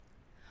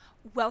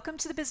Welcome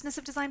to the Business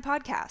of Design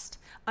podcast.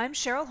 I'm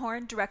Cheryl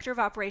Horn, Director of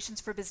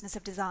Operations for Business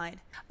of Design.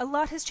 A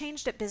lot has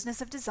changed at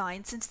Business of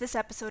Design since this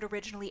episode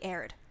originally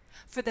aired.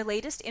 For the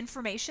latest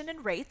information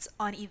and rates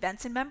on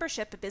events and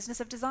membership at Business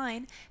of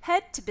Design,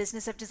 head to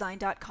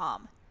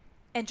businessofdesign.com.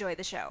 Enjoy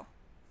the show.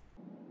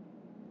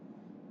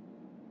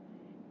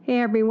 Hey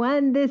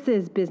everyone, this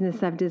is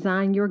Business of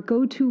Design, your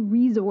go-to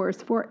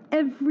resource for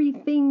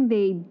everything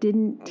they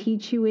didn't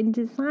teach you in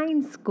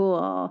design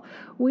school.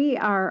 We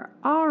are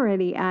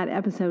already at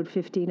episode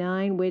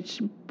 59,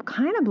 which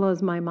kind of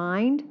blows my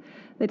mind.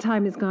 The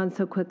time has gone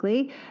so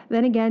quickly.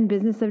 Then again,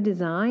 Business of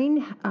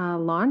Design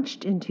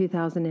launched in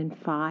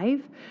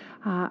 2005.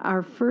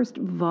 Our first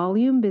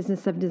volume,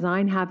 Business of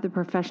Design, Have the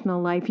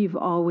Professional Life You've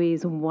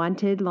Always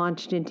Wanted,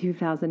 launched in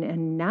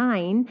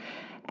 2009.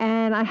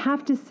 And I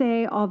have to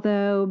say,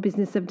 although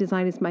Business of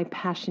Design is my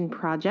passion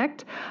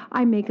project,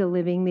 I make a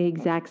living the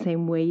exact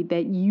same way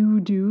that you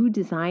do,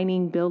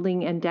 designing,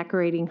 building, and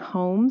decorating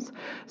homes.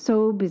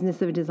 So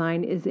Business of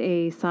Design is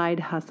a side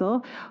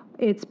hustle.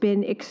 It's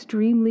been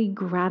extremely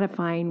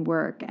gratifying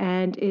work,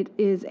 and it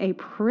is a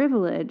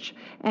privilege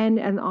and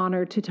an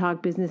honor to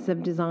talk Business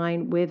of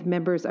Design with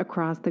members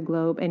across the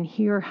globe and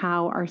hear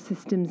how our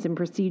systems and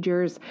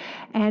procedures,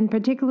 and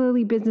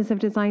particularly Business of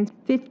Design's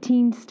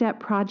 15-step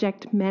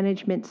project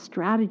management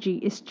strategy,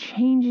 is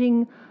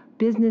changing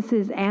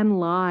businesses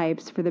and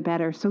lives for the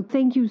better. So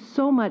thank you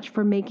so much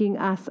for making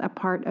us a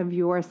part of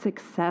your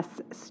success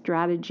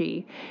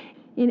strategy.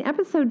 In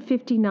episode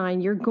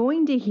 59, you're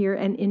going to hear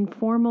an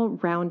informal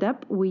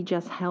roundup we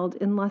just held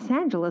in Los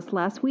Angeles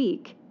last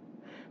week.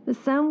 The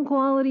sound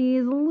quality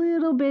is a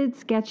little bit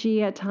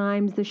sketchy at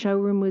times. The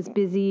showroom was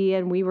busy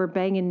and we were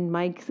banging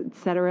mics,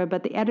 etc.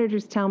 But the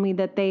editors tell me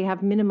that they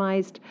have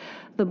minimized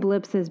the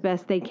blips as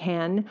best they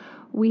can.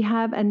 We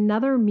have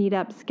another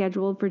meetup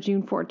scheduled for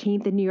June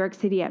 14th in New York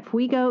City at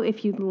Fuego.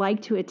 If you'd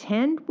like to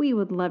attend, we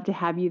would love to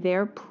have you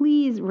there.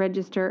 Please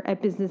register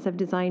at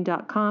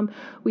businessofdesign.com.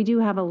 We do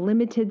have a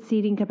limited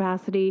seating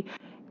capacity,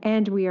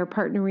 and we are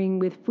partnering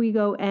with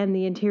Fuego and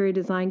the interior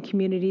design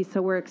community,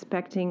 so we're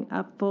expecting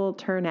a full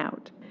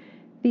turnout.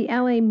 The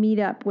LA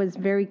meetup was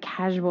very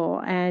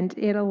casual, and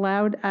it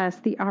allowed us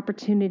the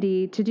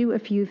opportunity to do a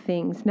few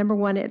things. Number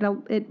one,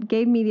 it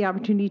gave me the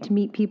opportunity to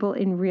meet people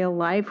in real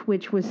life,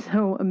 which was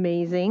so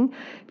amazing.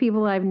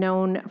 People I've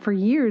known for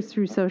years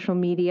through social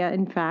media,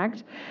 in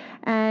fact.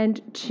 And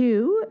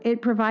two,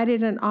 it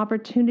provided an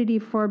opportunity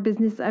for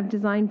Business of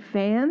Design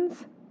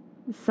fans,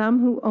 some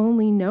who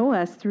only know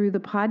us through the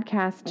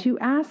podcast, to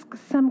ask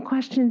some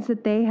questions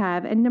that they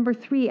have. And number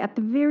three, at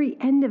the very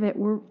end of it,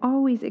 we're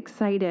always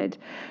excited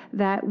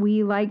that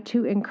we like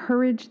to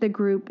encourage the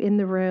group in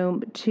the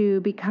room to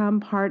become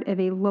part of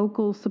a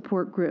local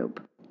support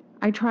group.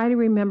 I try to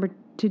remember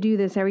to do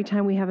this every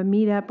time we have a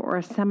meetup or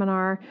a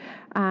seminar,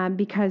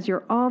 because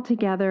you're all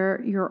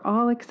together, you're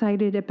all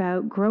excited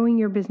about growing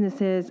your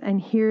businesses, and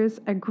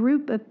here's a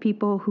group of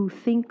people who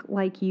think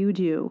like you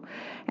do.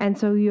 And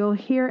so you'll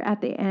hear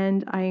at the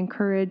end, I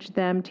encourage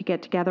them to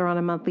get together on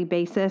a monthly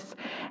basis.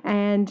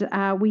 And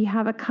we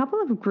have a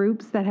couple of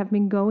groups that have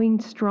been going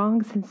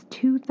strong since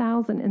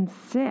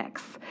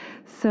 2006.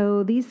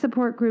 So these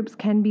support groups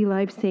can be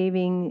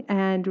life-saving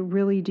and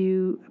really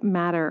do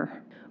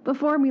matter.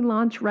 Before we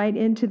launch right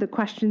into the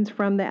questions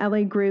from the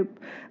LA group,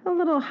 a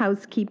little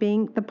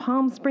housekeeping. The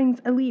Palm Springs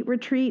Elite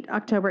Retreat,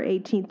 October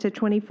 18th to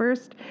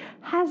 21st,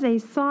 has a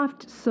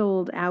soft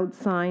sold out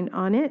sign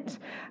on it.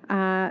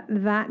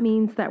 That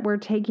means that we're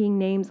taking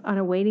names on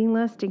a waiting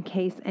list in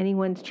case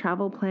anyone's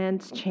travel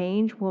plans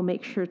change. We'll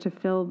make sure to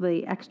fill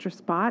the extra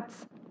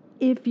spots.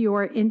 If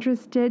you're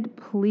interested,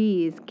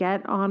 please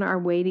get on our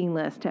waiting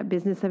list at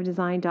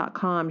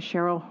businessofdesign.com.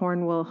 Cheryl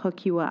Horn will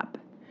hook you up.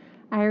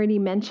 I already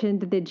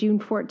mentioned the June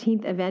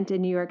 14th event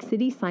in New York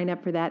City. Sign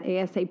up for that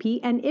ASAP.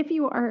 And if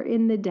you are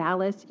in the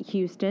Dallas,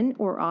 Houston,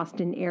 or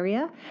Austin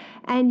area,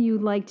 and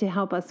you'd like to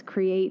help us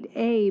create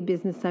a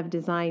Business of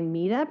Design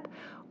meetup,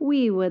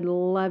 we would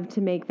love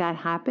to make that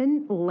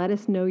happen. Let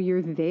us know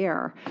you're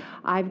there.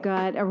 I've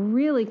got a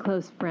really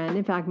close friend,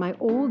 in fact, my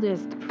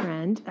oldest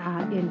friend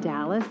in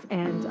Dallas,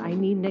 and I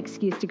need an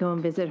excuse to go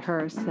and visit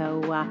her.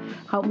 So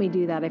help me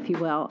do that, if you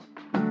will.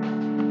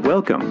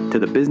 Welcome to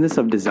the Business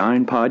of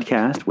Design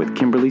podcast with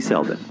Kimberly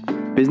Selden.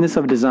 Business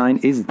of Design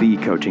is the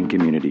coaching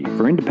community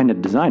for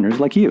independent designers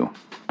like you.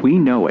 We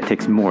know it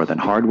takes more than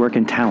hard work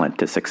and talent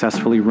to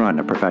successfully run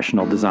a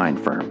professional design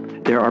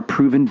firm. There are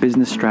proven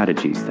business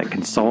strategies that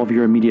can solve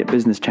your immediate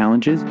business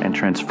challenges and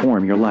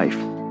transform your life.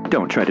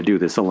 Don't try to do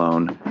this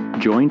alone.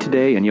 Join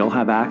today and you'll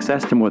have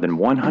access to more than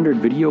 100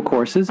 video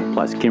courses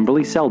plus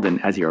Kimberly Selden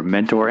as your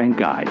mentor and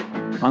guide.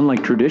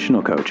 Unlike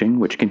traditional coaching,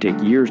 which can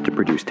take years to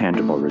produce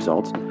tangible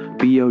results,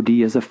 BOD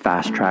is a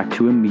fast track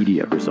to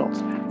immediate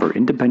results for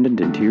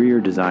independent interior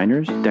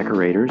designers,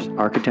 decorators,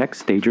 architects,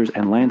 stagers,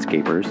 and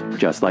landscapers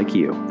just like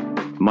you.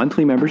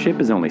 Monthly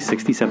membership is only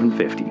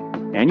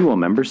 $67.50. Annual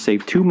members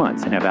save 2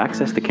 months and have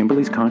access to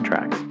Kimberly's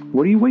contracts.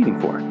 What are you waiting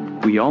for?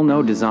 We all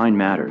know design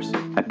matters.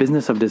 At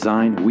Business of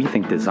Design, we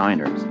think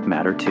designers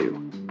matter too.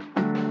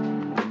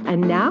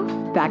 And now,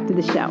 back to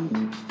the show.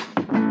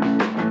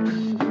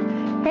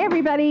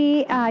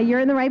 everybody. You're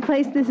in the right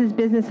place. This is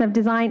Business of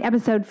Design,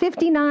 episode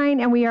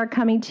 59, and we are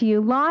coming to you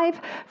live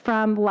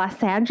from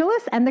Los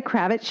Angeles and the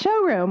Kravitz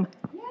showroom.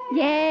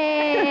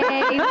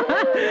 Yay!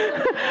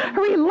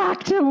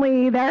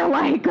 Reluctantly, they're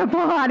like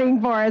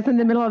applauding for us in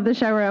the middle of the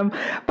showroom.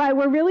 But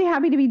we're really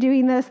happy to be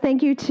doing this.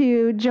 Thank you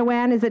to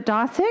Joanne, is it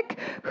Dosick,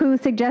 who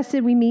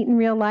suggested we meet in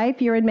real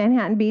life. You're in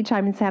Manhattan Beach,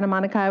 I'm in Santa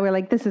Monica. We're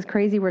like, this is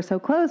crazy, we're so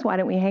close, why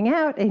don't we hang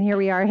out? And here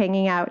we are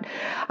hanging out.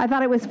 I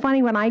thought it was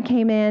funny when I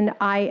came in,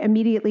 I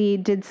immediately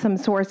did some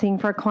sourcing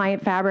for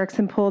client fabrics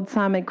and pulled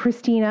some. And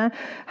Christina,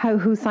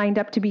 who signed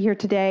up to be here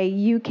today,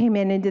 you came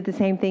in and did the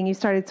same thing. You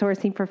started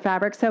sourcing for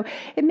fabric. So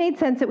it made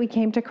sense that we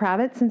came to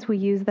Kravitz since we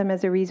use them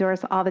as a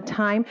resource all the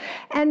time.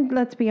 And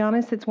let's be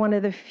honest, it's one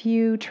of the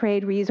few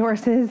trade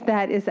resources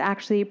that is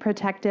actually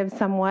protective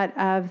somewhat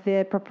of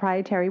the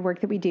proprietary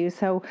work that we do.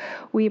 So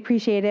we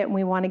appreciate it and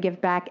we want to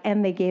give back.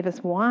 And they gave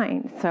us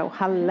wine. So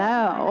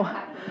hello.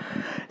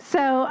 So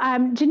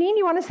Janine,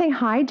 you want to say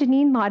hi?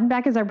 Janine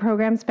Laudenbeck is our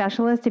program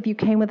specialist. If you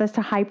came with us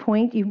to High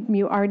Point,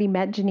 you already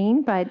met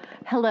Janine, but...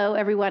 Hello,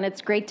 everyone.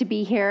 It's great to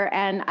be here.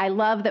 And I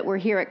love that we're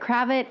here at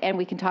Kravitz and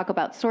we can talk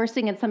about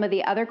sourcing and some of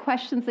the other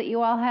questions that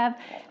you all have.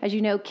 As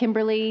you know,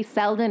 Kimberly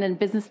Selden and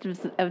Business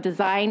of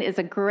Design is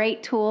a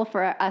great tool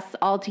for us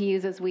all to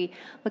use as we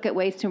look at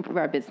ways to improve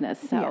our business.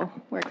 So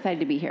We're excited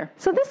to be here.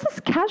 So this is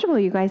casual,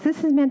 you guys.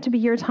 This is meant to be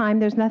your time.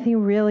 There's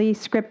nothing really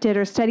scripted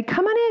or studied.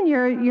 Come on in.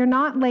 You're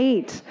not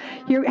late.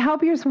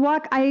 Help yours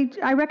walk.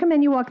 I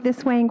recommend you walk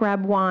this way and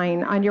grab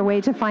wine on your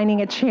way to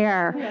finding a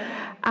chair.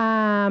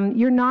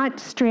 You're not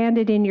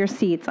stranded in your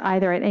seats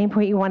either. At any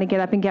point you want to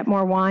get up and get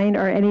more wine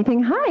or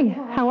anything. Hi,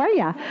 how are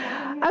you?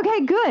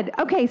 Okay, good.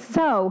 Okay,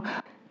 so...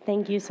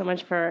 Thank you so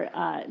much for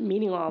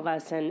meeting all of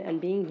us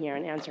and being here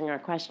and answering our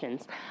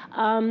questions.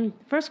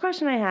 First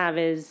question I have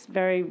is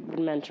very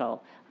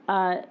rudimental.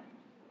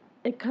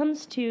 It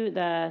comes to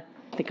the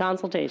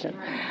consultation.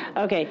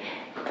 Okay,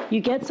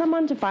 you get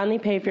someone to finally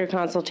pay for your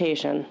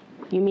consultation.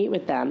 You meet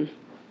with them,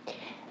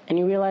 and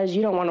you realize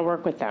you don't want to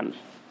work with them.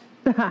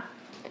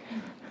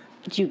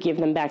 Do you give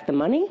them back the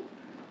money?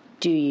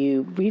 Do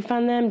you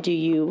refund them?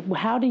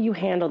 How do you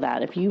handle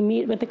that? If you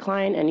meet with the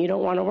client and you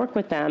don't want to work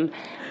with them,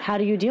 how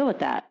do you deal with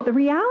that? The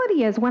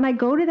reality is when I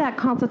go to that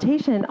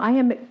consultation, I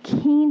am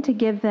keen to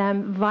give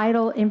them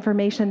vital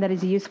information that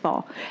is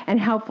useful and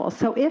helpful.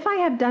 So if I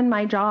have done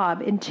my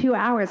job in 2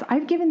 hours,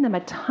 I've given them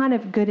a ton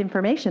of good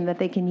information that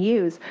they can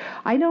use.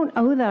 I don't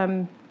owe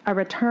them a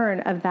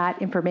return of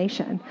that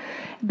information.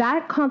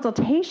 That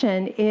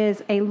consultation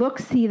is a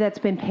look-see that's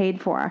been paid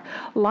for.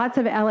 Lots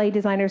of LA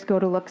designers go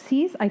to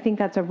look-sees. I think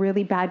that's a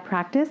really bad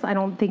practice. I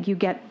don't think you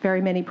get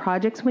very many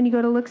projects when you go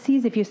to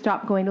look-sees. If you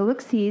stop going to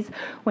look-sees,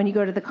 when you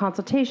go to the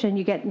consultation,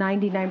 you get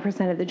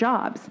 99% of the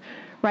jobs,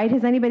 right?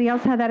 Has anybody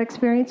else had that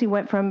experience? You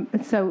went from,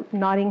 so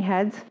nodding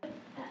heads.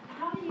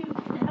 How do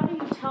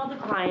you tell the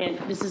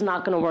client this is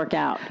not going to work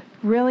out?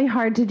 Really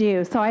hard to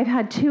do. So I've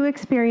had 2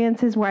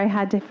 experiences where I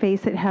had to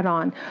face it head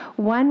on.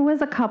 One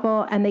was a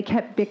couple and they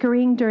kept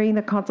bickering during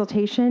the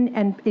consultation,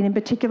 and in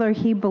particular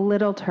he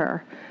belittled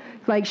her.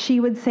 Like she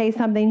would say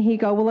something,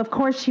 he'd go, well, of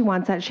course she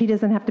wants that. She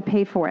doesn't have to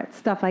pay for it,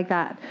 stuff like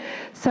that.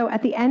 So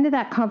at the end of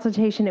that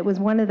consultation, it was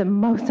one of the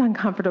most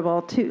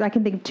uncomfortable, I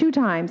can think of 2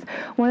 times,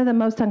 one of the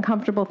most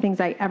uncomfortable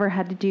things I ever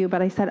had to do.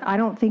 But I said, I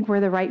don't think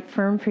we're the right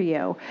firm for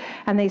you.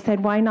 And they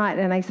said, why not?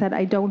 And I said,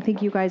 I don't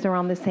think you guys are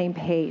on the same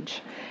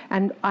page.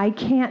 And I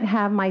can't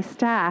have my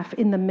staff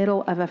in the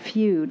middle of a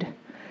feud.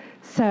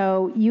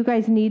 So you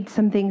guys need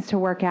some things to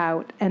work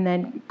out and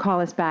then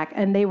call us back.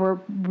 And they were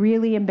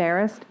really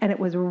embarrassed, and it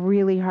was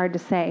really hard to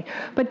say.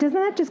 But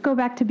doesn't that just go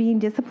back to being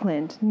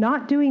disciplined,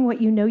 not doing what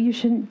you know you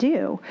shouldn't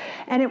do?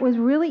 And it was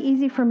really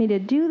easy for me to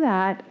do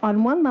that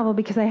on one level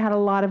because I had a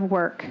lot of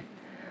work.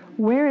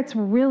 Where it's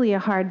really a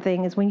hard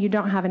thing is when you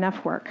don't have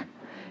enough work.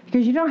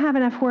 Because you don't have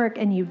enough work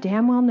and you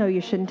damn well know you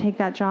shouldn't take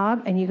that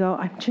job, and you go,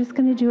 I'm just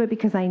going to do it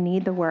because I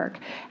need the work.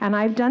 And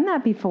I've done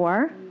that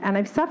before, and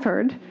I've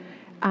suffered.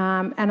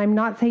 And I'm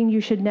not saying you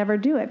should never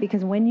do it,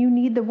 because when you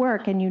need the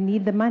work and you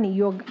need the money,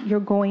 you're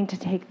going to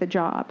take the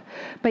job.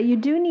 But you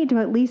do need to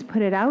at least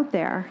put it out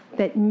there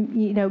that,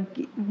 you know,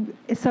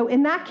 so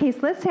in that case,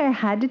 let's say I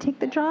had to take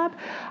the job,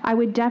 I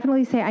would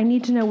definitely say I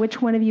need to know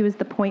which one of you is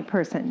the point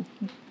person.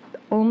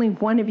 Only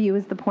one of you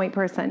is the point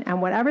person,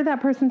 and whatever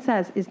that person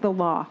says is the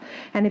law.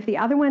 And if the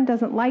other one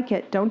doesn't like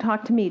it, don't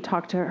talk to me,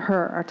 talk to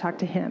her or talk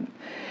to him.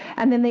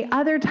 And then the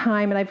other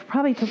time, and I've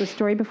probably told the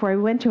story before,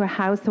 we went to a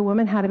house, the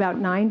woman had about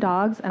 9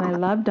 dogs, and I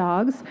love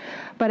dogs,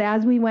 but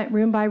as we went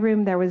room by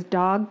room, there was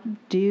dog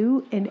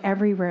dew in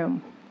every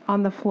room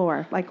on the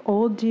floor, like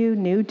old dew,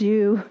 new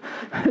dew,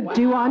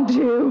 dew on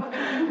dew.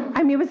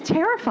 I mean, it was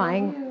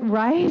terrifying,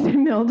 right?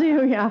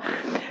 Mildew, yeah.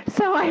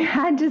 So I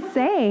had to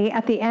say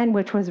at the end,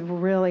 which was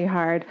really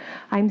hard,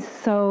 I'm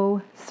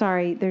so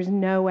sorry. There's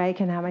no way I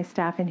can have my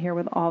staff in here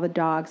with all the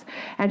dogs.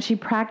 And she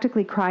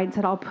practically cried and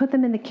said, I'll put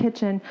them in the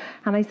kitchen.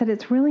 And I said,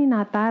 it's really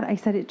not that. I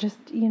said, it just,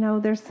 you know,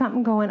 there's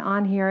something going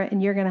on here,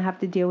 and you're going to have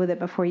to deal with it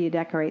before you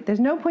decorate.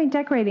 There's no point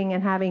decorating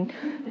and having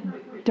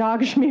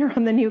dog schmear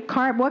on the new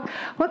carpet.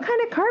 What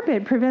kind of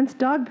carpet prevents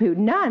dog poo?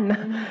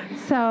 None.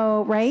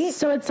 So, right?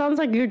 So it sounds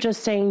like you're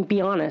just saying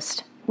be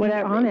honest.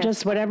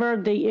 Whatever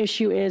the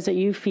issue is that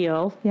you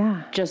feel,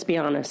 just be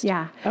honest.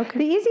 Yeah. Okay.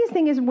 The easiest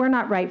thing is we're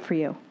not right for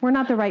you. We're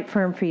not the right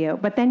firm for you.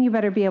 But then you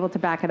better be able to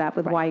back it up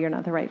with why you're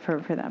not the right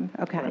firm for them.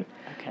 Okay. Right.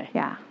 Okay.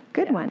 Yeah.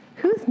 Good one.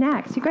 Who's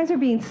next? You guys are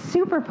being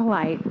super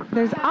polite.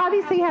 There's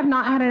obviously have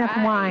not had enough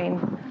wine.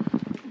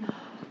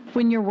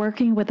 When you're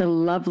working with a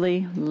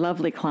lovely,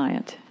 lovely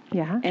client,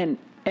 and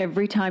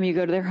every time you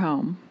go to their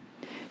home,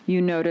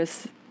 you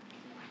notice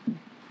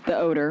the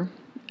odor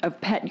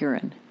of pet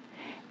urine,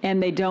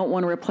 and they don't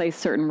want to replace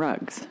certain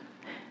rugs.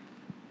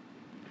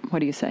 What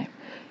do you say?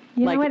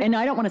 You know what? And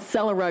I don't want to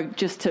sell a rug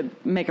just to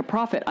make a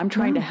profit. I'm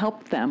trying to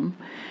help them.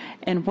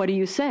 And what do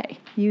you say?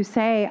 You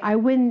say, I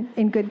wouldn't,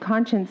 in good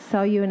conscience,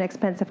 sell you an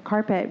expensive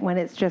carpet when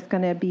it's just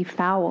going to be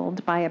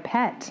fouled by a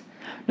pet.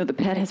 No, the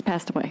pet has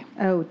passed away.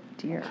 Oh,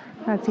 dear.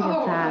 That's even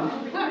sad.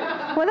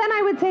 Well, then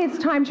I would say it's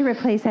time to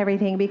replace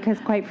everything because,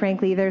 quite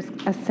frankly, there's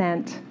a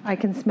scent. I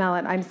can smell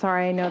it. I'm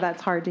sorry. I know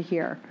that's hard to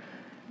hear.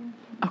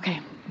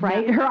 Okay.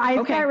 Right? Her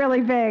eyes got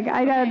really big.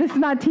 I know. This is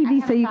not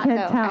TV, so you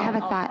can't tell. I have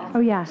a thought. Oh,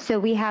 yeah. So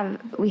we have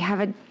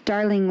a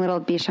darling little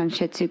Bichon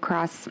Shih Tzu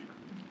cross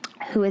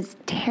who has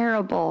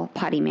terrible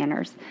potty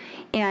manners,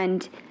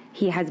 and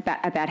he has a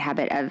bad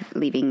habit of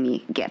leaving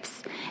me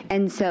gifts.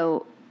 And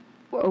so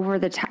over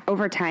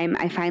time,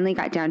 I finally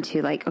got down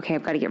to like, okay,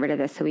 I've got to get rid of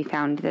this. So we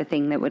found the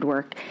thing that would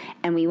work,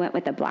 and we went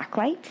with a black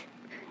light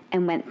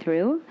and went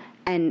through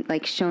and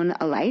like shone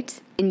a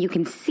light, and you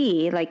can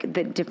see like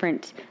the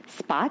different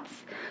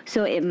spots.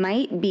 So it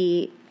might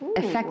be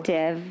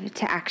effective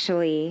to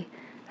actually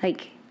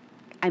like,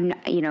 I'm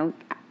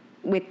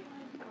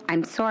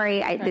sorry,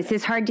 this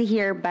is hard to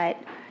hear, but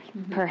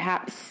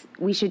perhaps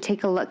we should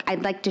take a look.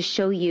 I'd like to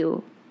show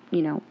you,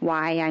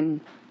 why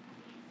I'm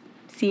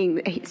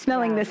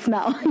smelling the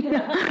smell.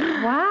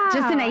 Wow.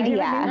 Just an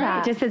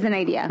idea. Just as an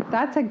idea.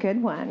 That's a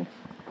good one.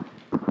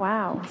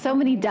 Wow. So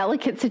many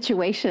delicate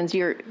situations.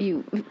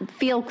 You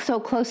feel so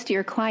close to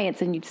your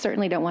clients, and you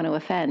certainly don't want to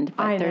offend.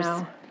 But I there's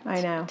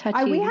know.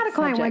 touchy We had a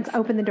client subjects. once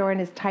open the door in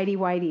his tidy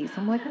whities.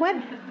 I'm like, what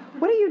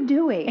are you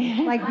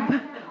doing? Like,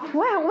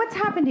 what's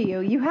happened to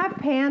you? You have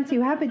pants,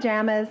 you have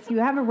pajamas, you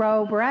have a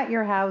robe. We're at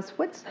your house.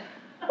 What's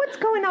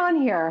going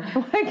on here?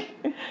 Like,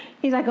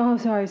 he's like, oh,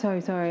 sorry.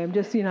 I'm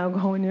just,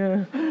 going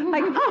here.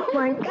 Like, oh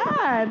my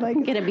God. Like,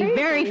 Going to be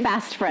very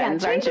fast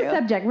friends, change aren't you? the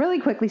subject really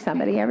quickly,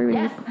 somebody.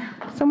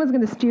 Someone's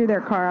going to steer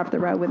their car off the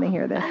road when they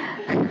hear this.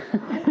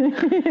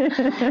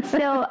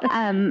 So,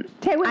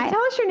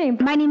 Tell us your name.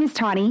 My name is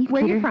Tawny.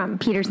 Where are you from?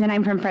 Peterson.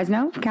 I'm from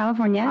Fresno,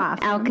 California.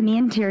 Awesome. Alchemy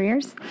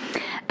Interiors.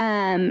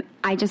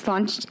 I just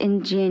launched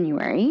in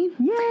January.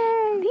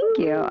 Yay! Thank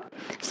you.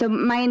 So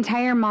my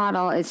entire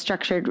model is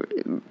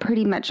structured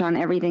pretty much on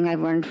everything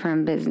I've learned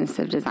from Business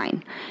of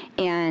Design.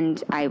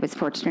 And I was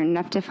fortunate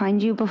enough to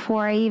find you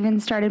before I even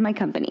started my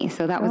company.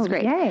 So that was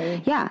great.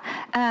 Yay. Yeah.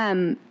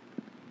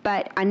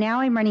 But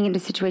now I'm running into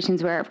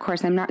situations where, of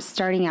course, I'm not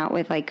starting out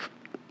with like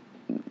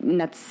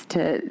nuts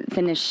to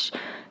finish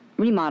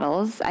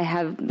remodels. I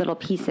have little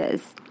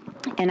pieces.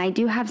 And I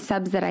do have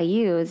subs that I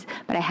use,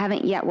 but I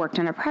haven't yet worked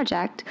on a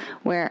project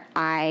where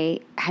I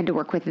had to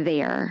work with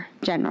their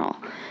general.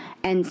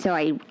 And so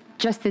I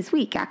just this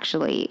week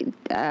actually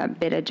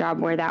did a job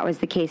where that was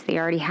the case. They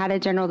already had a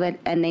general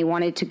and they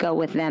wanted to go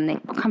with them. They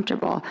were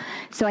comfortable.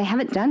 So I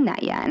haven't done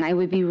that yet. And I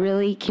would be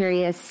really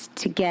curious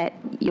to get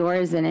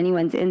yours and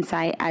anyone's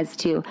insight as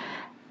to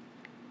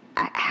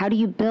how do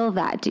you bill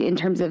that in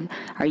terms of,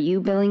 are you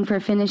billing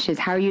for finishes?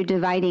 How are you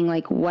dividing?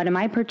 Like, what am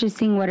I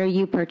purchasing? What are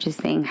you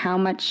purchasing? How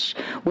much,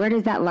 where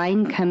does that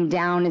line come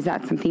down? Is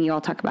that something you all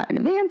talk about in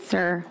advance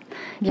or?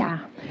 Yeah.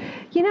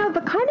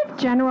 The kind of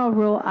general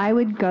rule I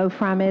would go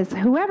from is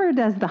whoever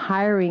does the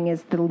hiring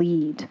is the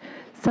lead.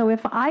 So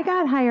if I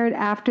got hired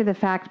after the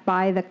fact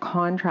by the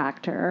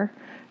contractor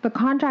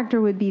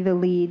would be the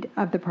lead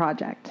of the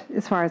project,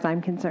 as far as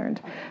I'm concerned.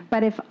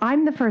 But if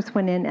I'm the first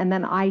one in and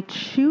then I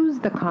choose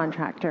the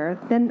contractor,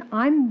 then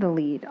I'm the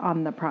lead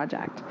on the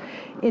project.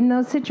 In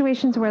those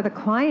situations where the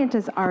client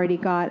has already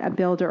got a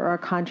builder or a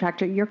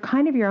contractor, you're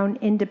kind of your own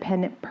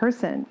independent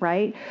person,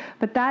 right?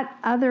 But that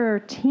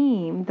other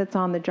team that's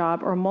on the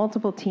job or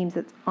multiple teams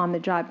that's on the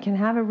job can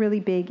have a really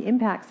big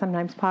impact,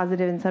 sometimes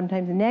positive and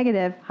sometimes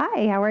negative.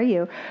 Hi, how are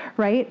you?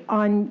 Right?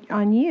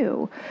 On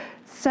you.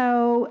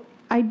 So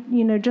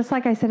just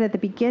like I said at the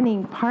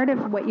beginning, part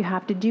of what you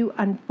have to do,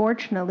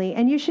 unfortunately,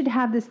 and you should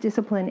have this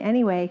discipline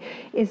anyway,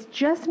 is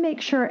just make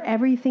sure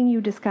everything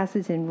you discuss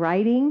is in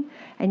writing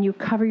and you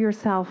cover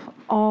yourself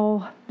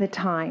all the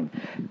time.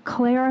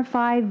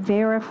 Clarify,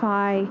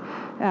 verify,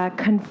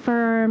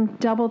 confirm,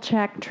 double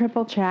check,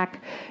 triple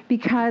check,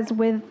 because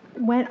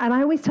and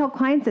I always tell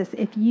clients this,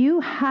 if you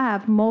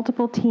have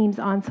multiple teams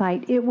on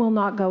site, it will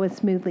not go as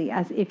smoothly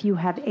as if you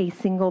have a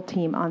single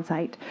team on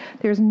site.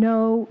 There's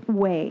no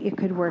way it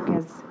could work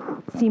as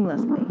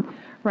seamlessly,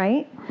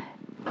 right?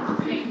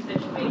 Same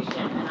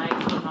situation, and I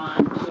came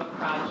on to a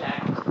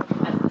project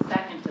as the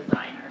second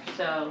designer.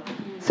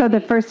 So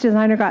the first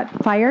designer got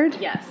fired?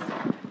 yes,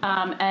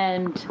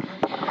 And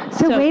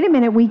So wait a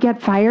minute, we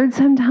get fired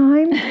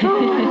sometimes?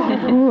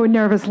 Oh,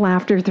 nervous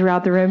laughter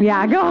throughout the room.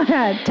 Yeah, go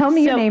ahead. Tell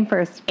me your name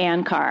first.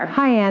 Ann Carr.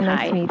 Hi, Ann.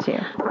 Nice to meet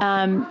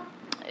you.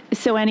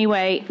 So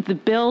anyway, the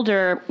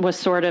builder was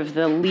sort of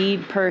the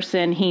lead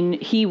person.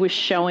 He was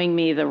showing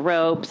me the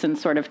ropes and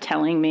sort of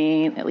telling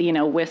me,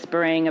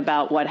 whispering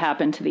about what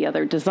happened to the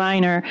other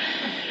designer.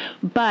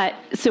 But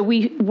so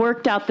we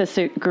worked out this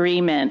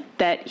agreement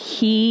that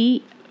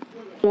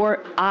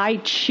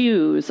I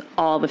choose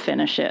all the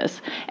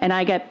finishes, and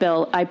I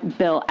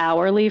bill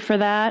hourly for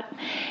that,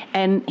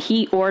 and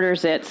he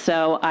orders it,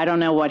 so I don't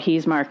know what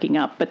he's marking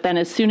up. But then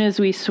as soon as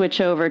we switch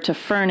over to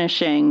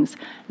furnishings,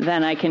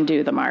 then I can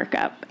do the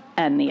markup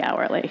and the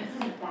hourly.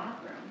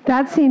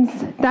 That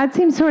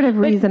seems sort of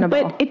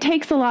reasonable. But it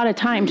takes a lot of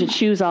time to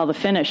choose all the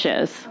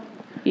finishes.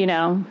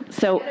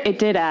 So it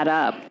did add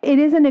up. It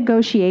is a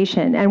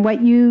negotiation, and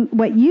what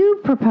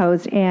you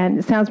proposed, Anne,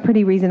 sounds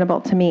pretty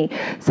reasonable to me.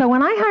 So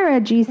when I hire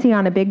a GC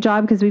on a big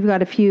job, because we've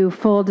got a few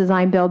full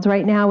design builds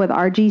right now with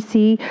our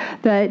GC,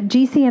 the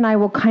GC and I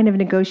will kind of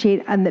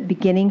negotiate in the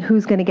beginning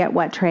who's going to get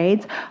what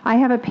trades. I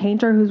have a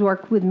painter who's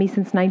worked with me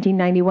since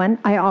 1991.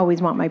 I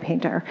always want my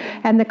painter.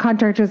 And the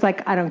contractor's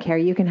like, I don't care,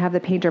 you can have the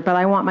painter, but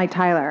I want my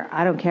tiler.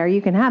 I don't care,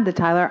 you can have the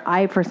tiler.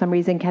 I, for some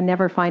reason, can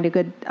never find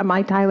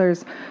my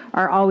tilers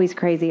are always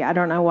crazy. I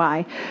don't know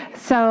why.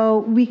 So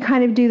we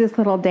kind of do this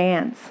little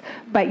dance.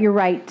 But you're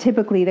right.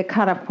 Typically, the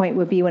cutoff point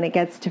would be when it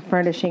gets to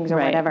furnishings or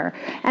whatever.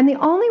 And the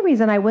only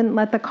reason I wouldn't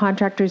let the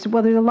contractors,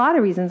 well, there's a lot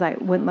of reasons I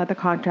wouldn't let the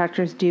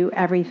contractors do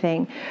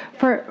everything.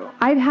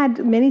 I've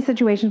had many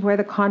situations where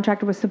the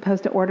contractor was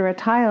supposed to order a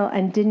tile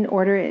and didn't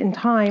order it in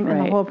time,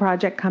 and the whole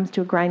project comes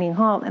to a grinding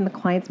halt, and the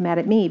client's mad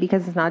at me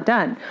because it's not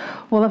done.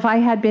 Well, if I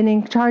had been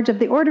in charge of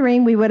the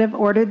ordering, we would have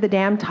ordered the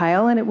damn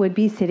tile, and it would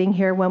be sitting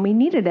here when we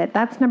needed it.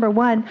 That's number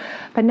one.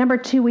 But number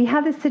two, we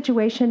had this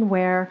situation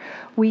where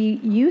we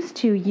used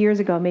to, years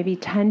ago, maybe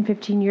 10,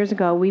 15 years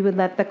ago, we would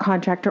let the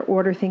contractor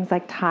order things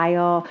like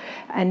tile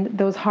and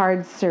those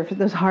hard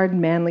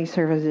manly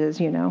surfaces,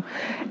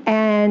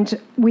 And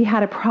we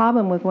had a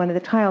problem with one of the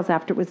tiles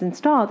after it was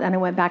installed, and I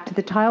went back to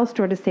the tile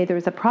store to say there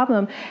was a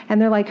problem,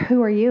 and they're like,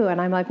 who are you?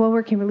 And I'm like, well,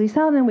 we're Kimberly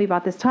Selden. We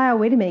bought this tile.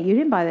 Wait a minute, you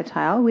didn't buy the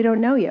tile. We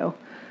don't know you.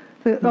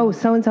 Oh,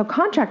 so-and-so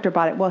contractor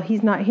bought it. Well,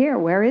 he's not here.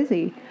 Where is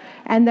he?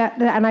 And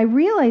I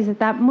realized at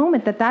that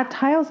moment that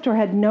tile store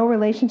had no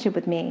relationship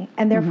with me,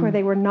 and therefore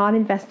they were not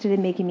invested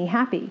in making me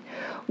happy.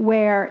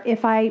 Where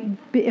if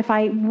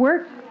I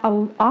work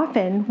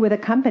often with a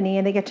company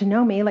and they get to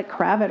know me, like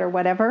Kravit or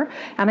whatever,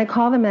 and I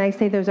call them and I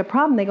say there's a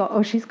problem, they go,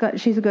 oh, she's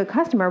a good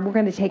customer, we're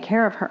going to take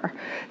care of her.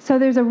 So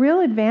there's a real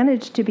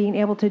advantage to being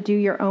able to do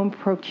your own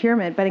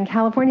procurement. But in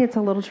California, it's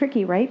a little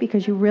tricky, right?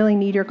 Because you really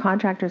need your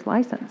contractor's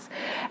license.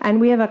 And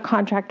we have a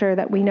contractor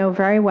that we know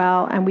very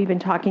well, and we've been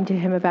talking to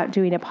him about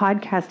doing a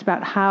podcast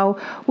about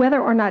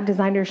whether or not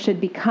designers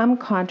should become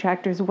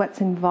contractors, what's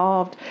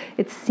involved.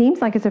 It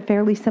seems like it's a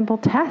fairly simple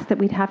test that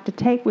we'd have to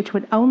take, which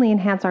would only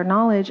enhance our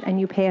knowledge, and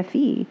you pay a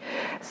fee.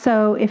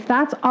 So if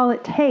that's all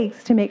it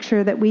takes to make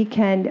sure that we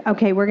can,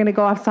 okay, we're going to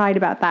go offside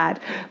about that.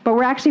 But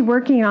we're actually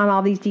working on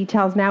all these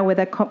details now with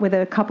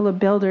a couple of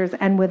builders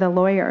and with a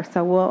lawyer.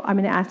 So I'm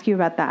going to ask you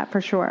about that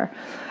for sure.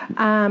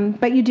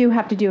 But you do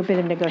have to do a bit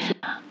of negotiation.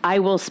 I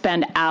will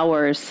spend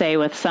hours, say,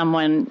 with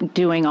someone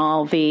doing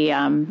all the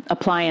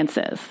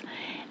appliances,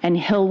 and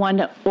he'll want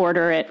to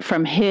order it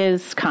from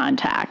his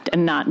contact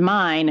and not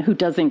mine, who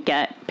doesn't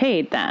get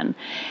paid then.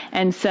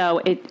 And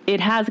so it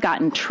has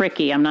gotten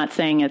tricky. I'm not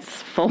saying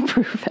it's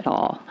foolproof at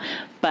all,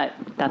 but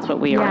that's what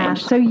we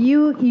arranged. So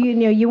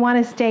you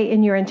want to stay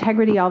in your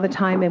integrity all the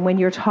time, and when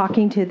you're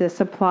talking to the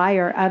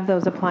supplier of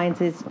those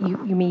appliances,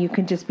 you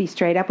can just be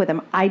straight up with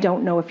them. I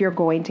don't know if you're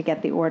going to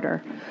get the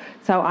order.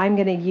 So I'm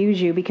going to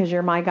use you because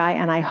you're my guy,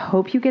 and I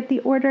hope you get the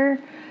order,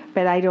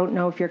 but I don't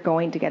know if you're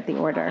going to get the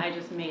order. I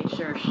just made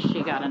sure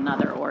she got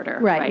another order.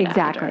 Right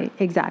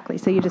exactly.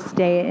 So you just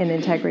stay in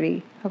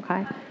integrity.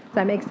 Okay. Does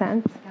that make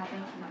sense?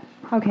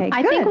 Okay, good.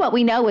 I think what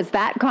we know is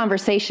that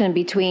conversation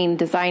between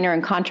designer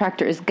and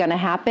contractor is going to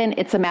happen.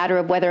 It's a matter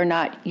of whether or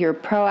not you're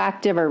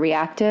proactive or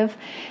reactive.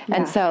 Yeah.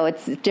 And so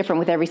it's different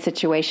with every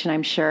situation,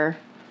 I'm sure.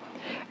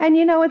 And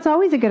it's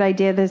always a good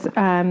idea.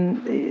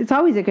 It's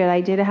always a good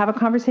idea to have a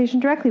conversation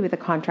directly with the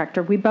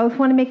contractor. We both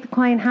want to make the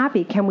client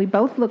happy. Can we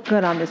both look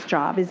good on this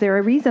job? Is there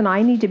a reason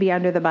I need to be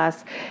under the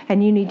bus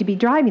and you need to be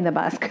driving the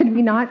bus? Could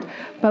we not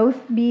both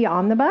be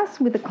on the bus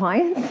with the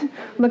clients,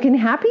 looking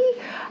happy?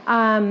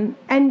 And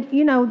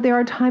there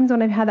are times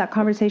when I've had that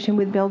conversation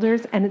with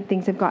builders and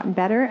things have gotten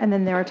better. And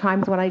then there are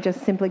times when I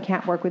just simply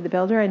can't work with the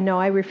builder. And no,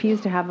 I refuse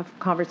to have a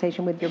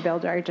conversation with your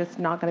builder. It's just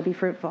not going to be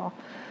fruitful.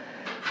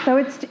 So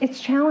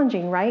it's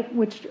challenging, right?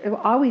 Which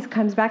always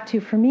comes back to,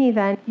 for me,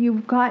 then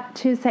you've got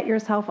to set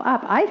yourself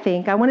up. I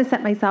think I want to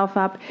set myself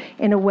up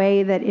in a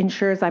way that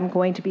ensures I'm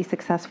going to be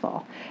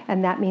successful.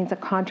 And that means a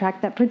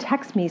contract that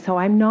protects me so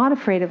I'm not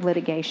afraid of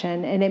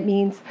litigation. And it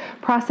means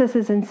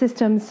processes and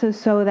systems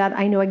so that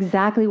I know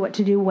exactly what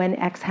to do when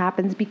X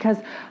happens, because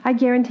I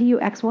guarantee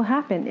you X will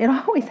happen. It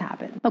always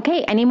happens.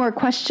 Okay, any more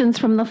questions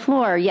from the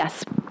floor?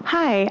 Yes.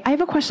 Hi, I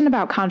have a question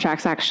about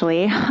contracts,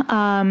 actually.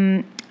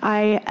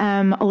 I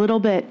am a little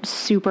bit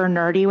super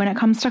nerdy when it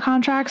comes to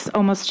contracts,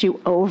 almost to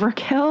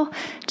overkill,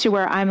 to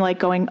where I'm like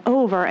going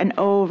over and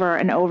over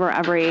and over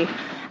every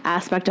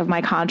aspect of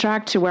my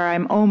contract to where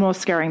I'm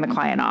almost scaring the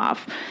client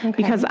off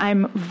because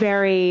I'm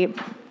very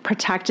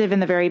protective in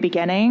the very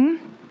beginning.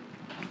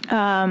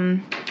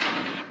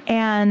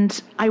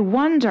 And I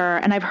wonder,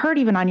 and I've heard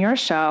even on your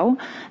show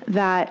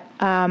that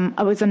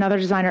it was another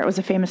designer, it was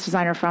a famous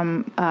designer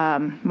from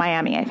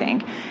Miami, I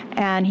think.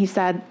 And he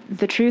said,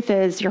 the truth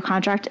is your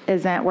contract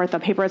isn't worth the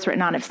paper it's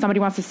written on. If somebody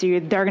wants to sue you,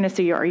 they're going to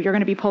sue you or you're going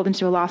to be pulled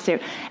into a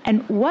lawsuit.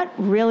 And what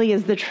really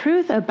is the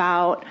truth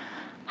about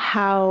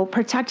how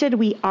protected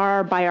we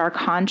are by our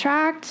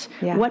contract,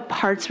 what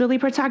parts really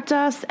protect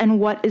us, and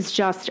what is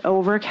just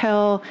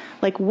overkill?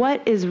 Like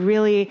what is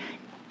really,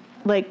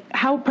 like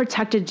how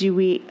protected do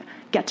we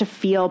get to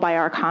feel by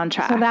our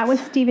contract? So that was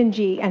Stephen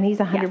G., and he's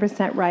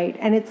 100% right.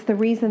 And it's the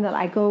reason that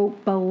I go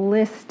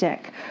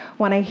ballistic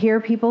when I hear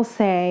people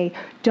say,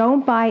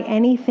 don't buy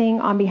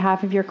anything on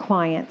behalf of your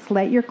clients.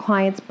 Let your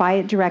clients buy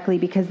it directly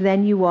because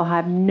then you will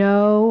have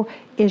no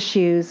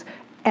issues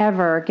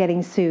ever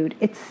getting sued.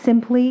 It's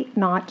simply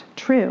not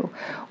true.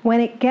 When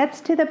it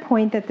gets to the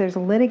point that there's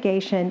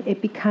litigation,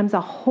 it becomes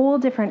a whole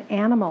different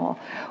animal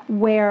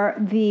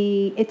where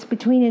it's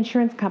between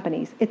insurance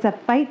companies. It's a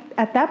fight.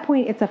 At that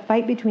point, it's a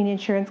fight between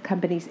insurance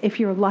companies if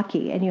you're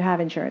lucky and you have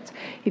insurance.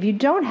 If you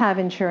don't have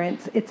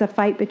insurance, it's a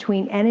fight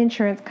between an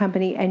insurance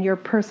company and your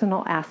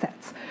personal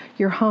assets,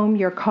 your home,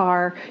 your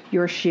car,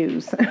 your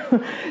shoes.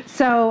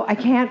 So I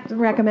can't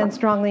recommend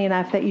strongly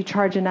enough that you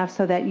charge enough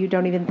so that you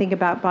don't even think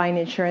about buying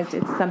insurance.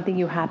 It's something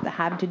you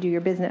have to do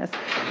your business.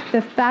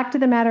 The fact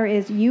of the matter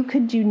is you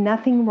could do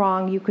nothing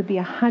wrong. You could be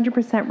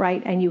 100%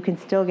 right and you can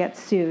still get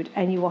sued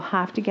and you will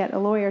have to get a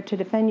lawyer to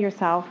defend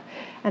yourself.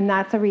 And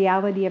that's a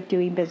reality of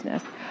doing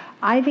business.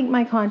 I think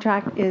my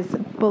contract is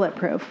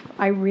bulletproof.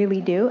 I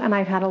really do. And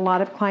I've had a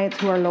lot of clients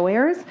who are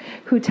lawyers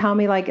who tell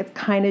me like it's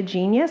kind of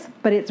genius,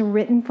 but it's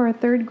written for a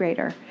third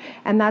grader.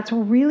 And that's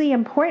really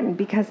important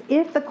because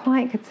if the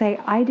client could say,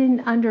 I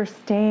didn't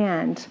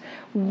understand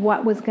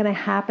what was going to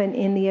happen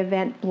in the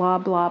event, blah,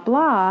 blah,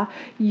 blah,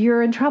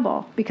 you're in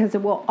trouble because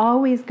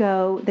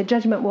the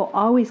judgment will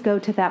always go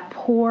to that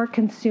poor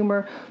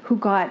consumer who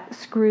got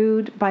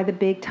screwed by the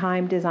big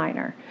time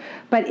designer.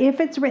 But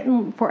if it's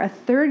written for a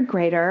third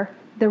grader,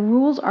 the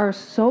rules are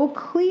so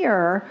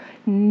clear,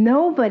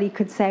 nobody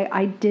could say,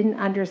 I didn't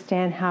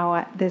understand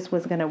how this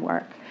was going to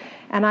work.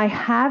 And I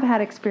have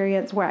had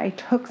experience where I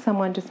took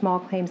someone to small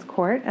claims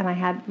court and I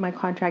had my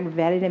contract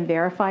vetted and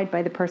verified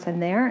by the person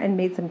there and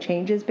made some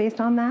changes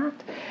based on that.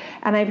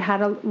 And I've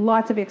had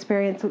lots of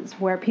experiences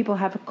where people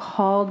have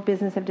called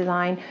Business of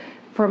Design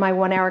for my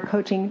 1-hour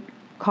coaching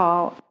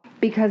call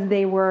because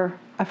they were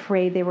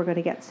afraid they were going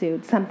to get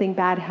sued. Something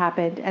bad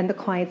happened and the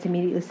clients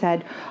immediately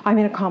said, I'm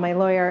going to call my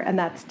lawyer, and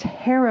that's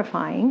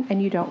terrifying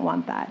and you don't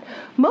want that.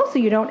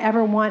 Mostly you don't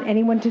ever want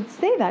anyone to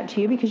say that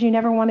to you because you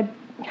never want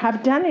to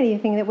have done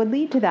anything that would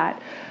lead to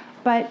that.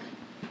 But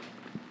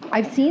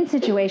I've seen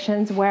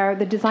situations where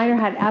the designer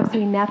had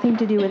absolutely nothing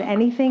to do with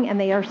anything and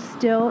they are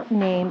still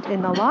named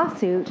in the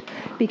lawsuit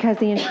because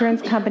the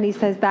insurance company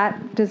says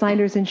that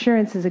designer's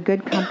insurance is a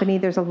good company.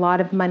 There's a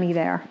lot of money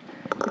there.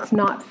 It's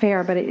not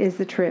fair, but it is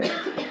the truth.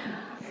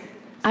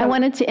 I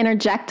wanted to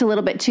interject a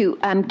little bit too.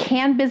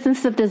 Can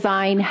Business of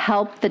Design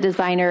help the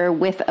designer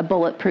with a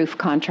bulletproof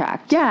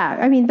contract? Yeah,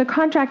 I mean, the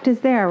contract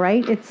is there,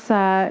 right? It's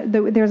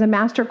there's a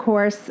master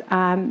course,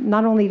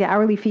 not only the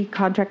hourly fee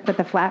contract, but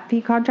the flat fee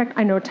contract.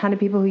 I know a ton of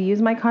people who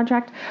use my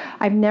contract.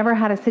 I've never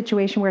had a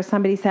situation where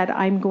somebody said,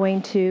 I'm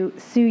going to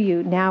sue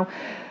you. Now,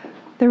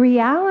 the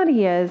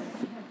reality is,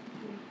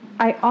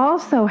 I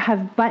also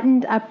have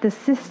buttoned up the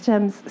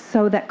systems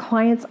so that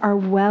clients are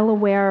well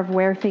aware of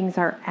where things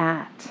are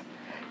at.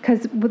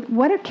 Because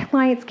what do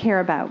clients care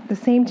about? The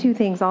same two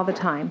things all the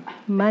time: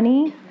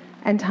 money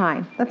and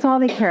time. That's all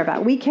they care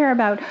about. We care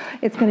about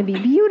it's going to be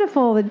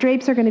beautiful, the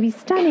drapes are going to be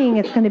stunning,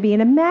 it's going to be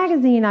in a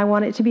magazine, I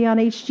want it to be on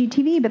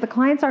HGTV, but the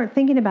clients aren't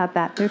thinking about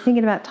that. They're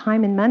thinking about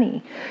time and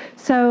money.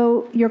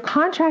 So your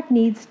contract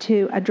needs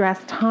to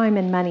address time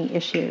and money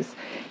issues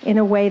in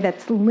a way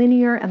that's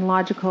linear and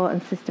logical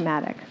and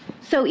systematic.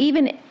 So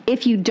even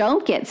if you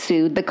don't get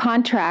sued, the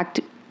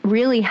contract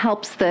really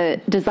helps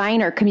the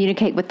designer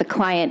communicate with the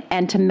client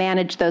and to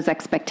manage those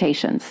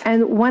expectations.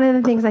 And one of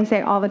the things I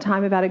say all the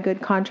time about a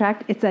good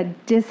contract, it's a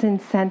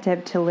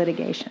disincentive to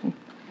litigation.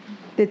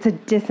 It's a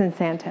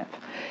disincentive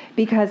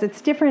because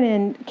it's different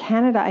in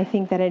Canada, I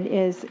think, than it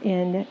is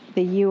in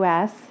the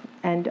US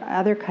and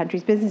other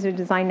countries. Business of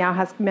Design now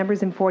has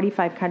members in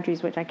 45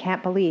 countries, which I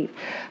can't believe.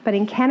 But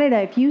in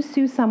Canada, if you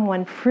sue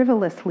someone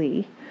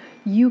frivolously,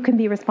 you can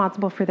be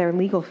responsible for their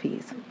legal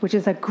fees, which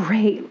is a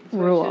great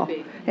rule.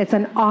 It's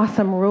an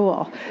awesome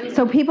rule.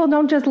 So people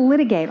don't just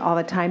litigate all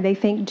the time. They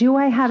think, do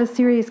I have a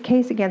serious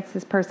case against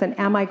this person?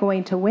 Am I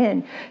going to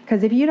win?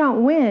 Because if you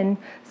don't win,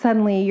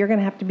 suddenly you're going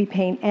to have to be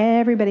paying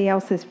everybody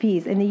else's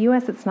fees. In the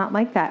U.S., it's not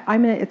like that.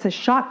 It's a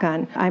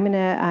shotgun. I'm going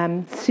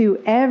to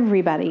sue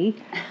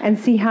everybody and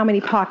see how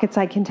many pockets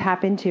I can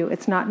tap into.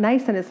 It's not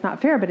nice and it's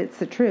not fair, but it's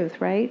the truth,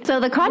 right? So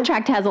the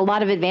contract has a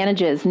lot of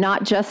advantages,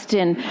 not just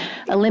in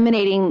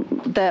eliminating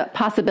the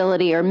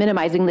possibility or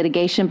minimizing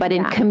litigation, but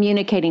in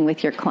communicating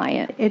with your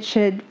client. It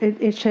should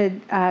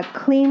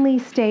cleanly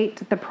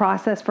state the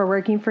process for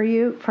working for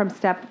you from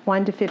step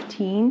 1 to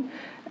 15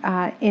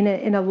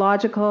 in a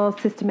logical,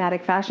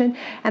 systematic fashion.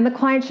 And the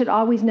client should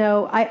always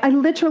know. I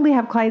literally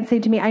have clients say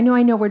to me, I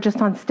know, we're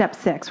just on step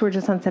 6. We're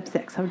just on step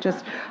 6.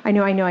 I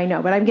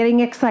know, but I'm getting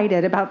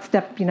excited about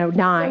step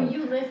 9. So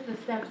you list the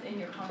steps in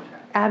your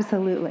contract.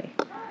 Absolutely.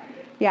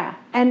 Yeah.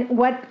 And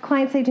what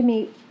clients say to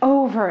me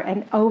over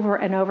and over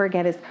and over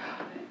again is,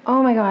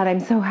 oh my God, I'm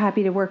so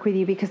happy to work with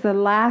you because the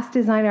last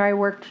designer I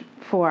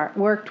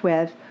worked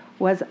with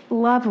was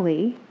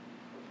lovely,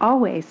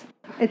 always.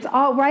 It's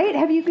all right.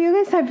 Have you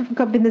guys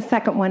have been the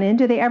second one in?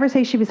 Do they ever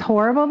say she was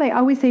horrible? They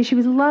always say she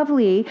was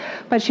lovely,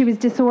 but she was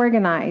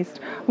disorganized.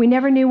 We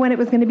never knew when it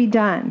was going to be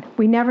done.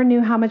 We never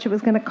knew how much it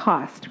was going to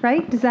cost,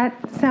 right? Does that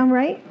sound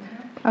right?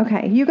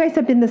 Okay. You guys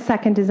have been the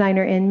second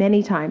designer in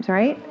many times,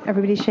 right?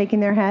 Everybody's shaking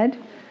their head.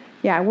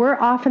 Yeah, we're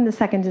often the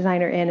second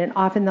designer in, and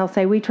often they'll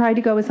say, we tried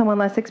to go with someone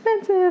less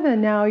expensive,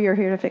 and now you're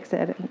here to fix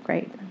it. And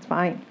great, that's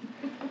fine.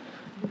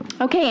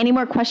 Okay, any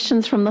more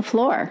questions from the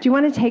floor? Do you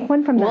want to take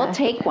one from We'll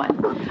take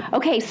one.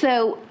 Okay,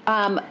 so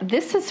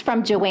this is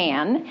from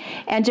Joanne,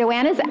 and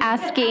Joanne is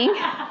asking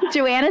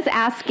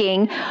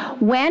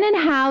when and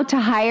how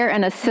to hire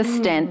an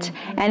assistant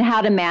and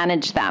how to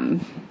manage them.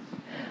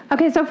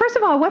 Okay, so first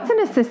of all, what's an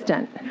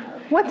assistant?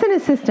 What's an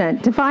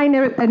assistant? Define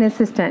an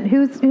assistant.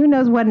 Who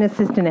knows what an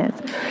assistant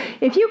is?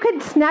 If you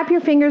could snap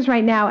your fingers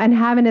right now and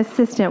have an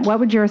assistant, what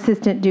would your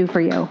assistant do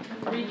for you?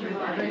 Read your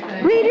mind.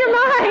 Read your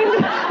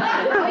mind.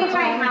 Clean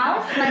my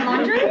house, my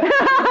laundry.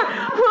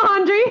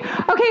 Laundry.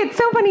 Okay, it's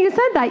so funny you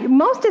said that.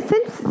 Most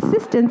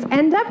assistants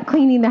end up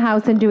cleaning the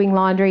house and doing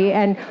laundry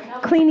and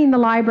cleaning the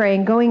library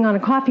and going on a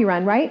coffee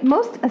run, right?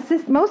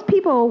 Most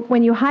people,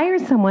 when you hire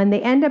someone,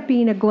 they end up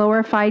being a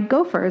glorified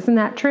gopher. Isn't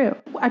that true?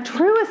 A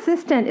true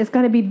assistant is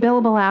going to be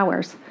billable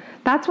hours.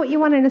 That's what you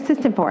want an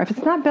assistant for. If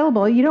it's not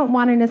billable, you don't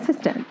want an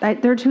assistant.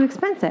 They're too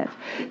expensive.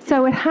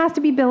 So it has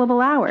to be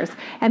billable hours.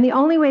 And the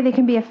only way they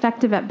can be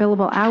effective at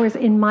billable hours,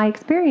 in my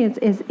experience,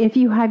 is if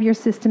you have your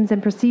systems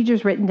and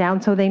procedures written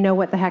down so they know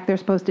what the heck they're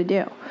supposed to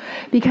do.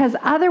 Because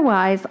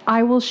otherwise,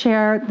 I will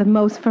share the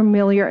most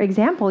familiar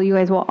example. You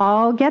guys will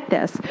all get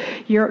this.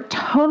 You're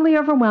totally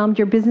overwhelmed.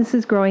 Your business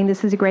is growing.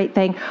 This is a great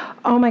thing.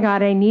 Oh my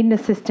God, I need an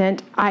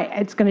assistant.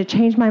 It's going to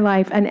change my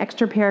life, an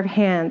extra pair of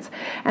hands.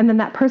 And then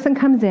that person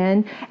comes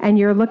in and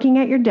you're looking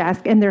at your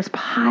desk and there's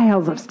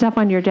piles of stuff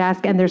on your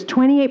desk and there's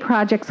 28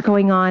 projects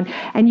going on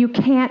and you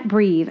can't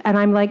breathe. And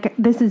I'm like,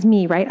 this is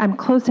me, right? I'm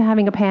close to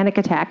having a panic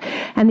attack.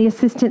 And the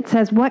assistant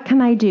says, what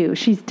can I do?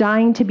 She's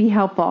dying to be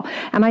helpful.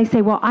 And I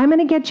say, well, I'm going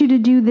to get you to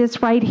do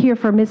this right here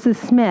for Mrs.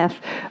 Smith.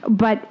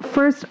 But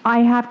first I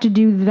have to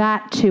do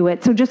that to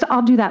it. So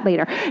I'll do that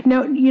later.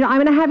 No, I'm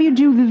going to have you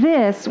do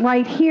this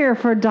right here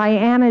for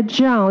Diana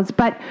Jones.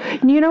 But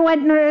you know what?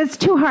 No, it's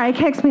too hard. I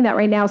can't explain that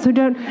right now. So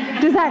does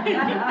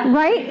that,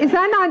 right? Is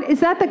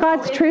that the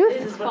God's truth?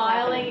 It's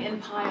filing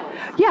and piles.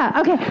 Yeah,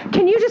 okay.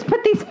 Can you just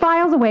put these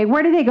files away?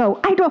 Where do they go?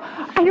 I don't,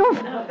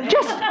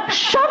 just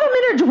shove them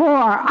in a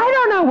drawer. I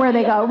don't know where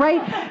they go,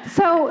 right?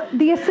 So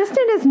the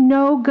assistant is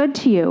no good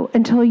to you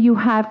until you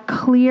have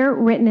clear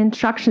written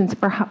instructions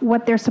for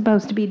what they're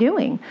supposed to be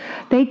doing.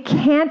 They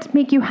can't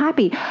make you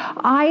happy.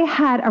 I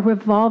had a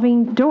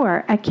revolving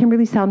door at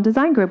Kimberly Seldon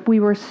Design Group. We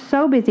were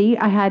so busy.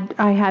 I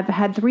have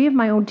had 3 of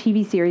my own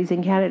TV series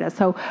in Canada,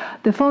 so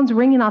the phone's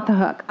ringing off the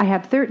hook. I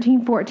have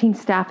 13, 14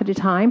 staff at a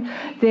time.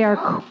 They are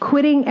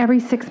quitting every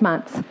 6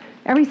 months.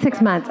 Every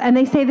 6 months. And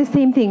they say the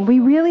same thing. We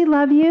really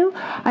love you.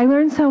 I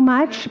learned so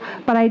much,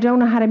 but I don't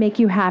know how to make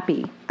you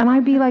happy. And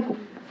I'd be like,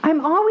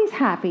 I'm always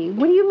happy.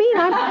 What do you mean?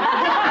 Swear to God,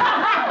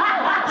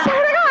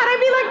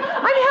 I'd be like,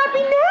 I'm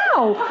happy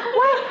now.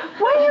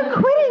 Why are you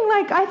quitting?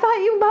 Like, I thought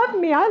you loved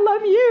me. I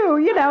love you,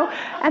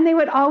 And they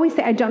would always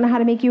say, I don't know how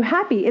to make you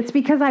happy. It's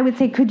because I would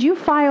say, could you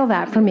file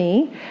that for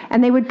me?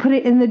 And they would put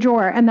it in the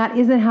drawer, and that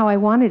isn't how I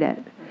wanted it.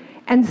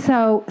 And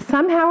so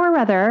somehow or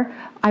other,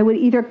 I would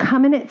either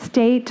come in and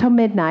stay till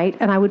midnight,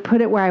 and I would put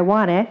it where I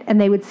want it,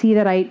 and they would see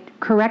that I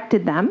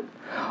corrected them.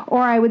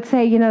 Or I would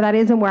say, that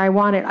isn't where I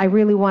want it. I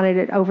really wanted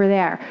it over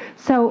there.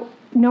 So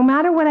no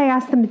matter what I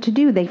asked them to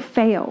do, they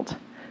failed.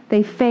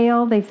 They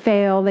fail.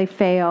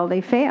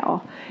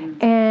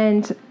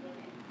 And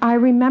I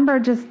remember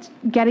just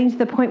getting to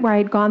the point where I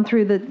had gone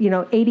through the,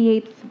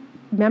 88th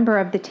member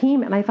of the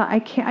team, and I thought,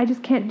 I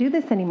just can't do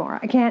this anymore.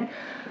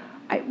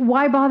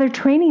 Why bother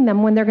training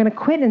them when they're going to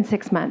quit in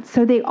 6 months?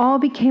 So they all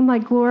became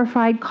like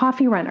glorified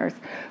coffee runners.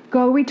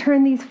 Go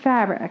return these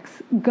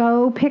fabrics.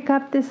 Go pick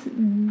up this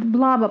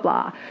blah, blah,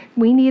 blah.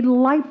 We need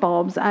light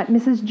bulbs at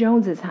Mrs.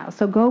 Jones's house.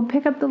 So go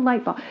pick up the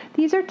light bulb.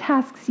 These are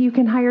tasks you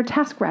can hire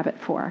TaskRabbit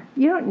for.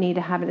 You don't need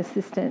to have an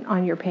assistant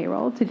on your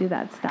payroll to do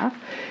that stuff.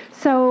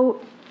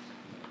 So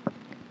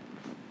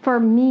for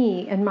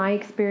me, in my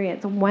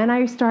experience, when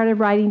I started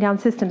writing down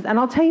systems, and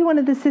I'll tell you one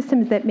of the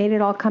systems that made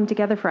it all come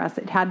together for us,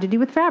 it had to do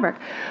with fabric.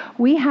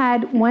 We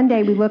had, one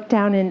day we looked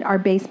down in our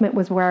basement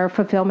was where our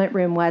fulfillment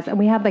room was, and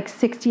we had like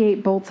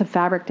 68 bolts of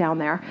fabric down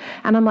there.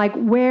 And I'm like,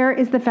 where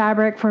is the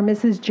fabric for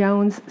Mrs.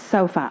 Jones'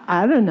 sofa?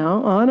 I don't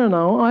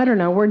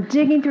know. We're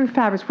digging through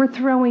fabrics. We're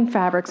throwing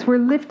fabrics. We're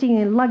lifting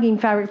and lugging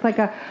fabrics like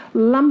a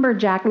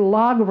lumberjack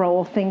log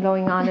roll thing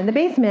going on in the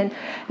basement.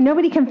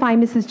 Nobody can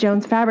find Mrs.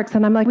 Jones' fabrics.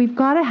 And I'm like, we've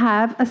got to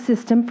have a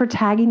system for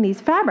tagging these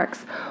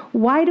fabrics.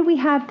 Why do we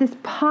have this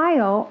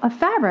pile of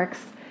fabrics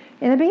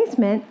in the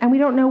basement and we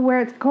don't know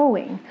where it's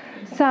going?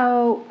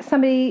 So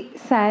somebody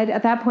said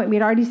at that point, we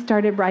had already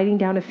started writing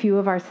down a few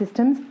of our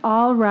systems.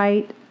 I'll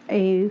write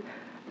a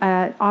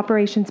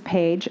operations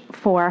page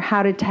for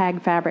how to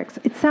tag fabrics.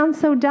 It sounds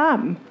so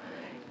dumb.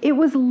 It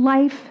was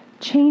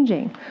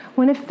life-changing.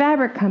 When a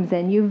fabric comes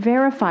in, you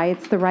verify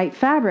it's the right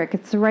fabric,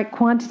 it's the right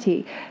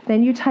quantity.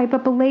 Then you type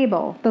up a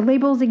label. The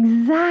label is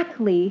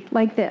exactly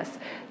like this.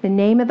 The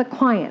name of the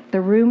client,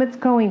 the room it's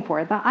going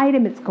for, the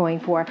item it's going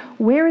for,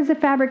 where is the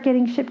fabric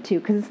getting shipped to?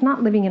 Because it's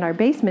not living in our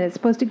basement. It's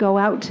supposed to go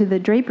out to the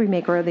drapery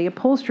maker or the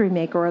upholstery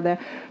maker or the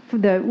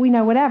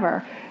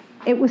whatever.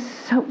 It was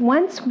so,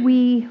 once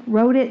we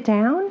wrote it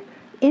down,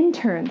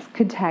 interns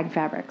could tag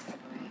fabrics.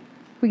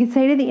 We could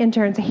say to the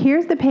interns,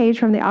 here's the page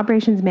from the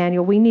operations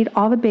manual. We need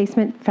all the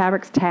basement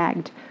fabrics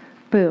tagged.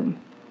 Boom.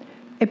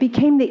 It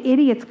became the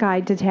idiot's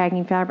guide to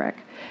tagging fabric.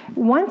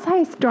 Once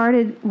I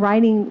started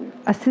writing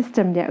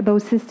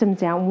those systems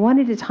down, one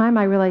at a time,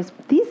 I realized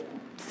these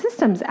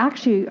systems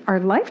actually are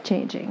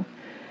life-changing.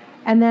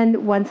 And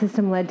then one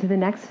system led to the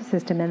next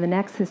system and the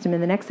next system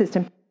and the next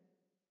system.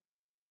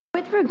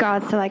 With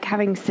regards to like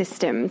having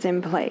systems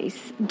in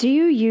place, do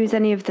you use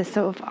any of the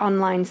sort of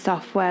online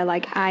software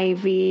like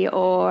Ivy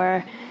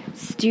or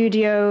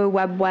Studio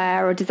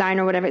Webware or Design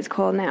or whatever it's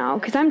called now?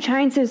 Because I'm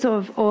trying to sort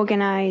of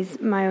organize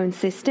my own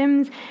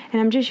systems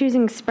and I'm just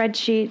using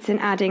spreadsheets and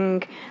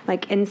adding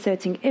like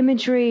inserting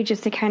imagery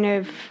just to kind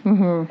of,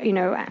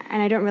 and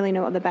I don't really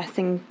know what the best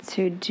thing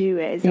to do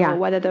is or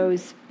whether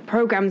those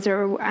programs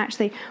are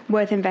actually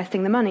worth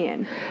investing the money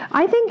in.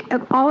 I think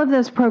all of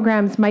those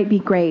programs might be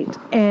great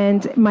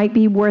and might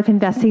be worth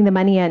investing the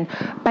money in,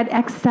 but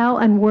Excel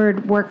and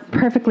Word work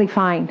perfectly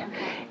fine.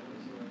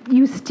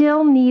 You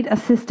still need a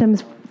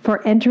systems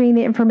for entering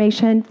the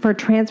information, for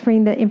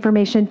transferring the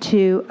information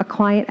to a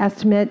client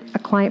estimate, a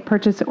client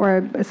purchase, or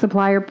a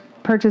supplier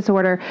purchase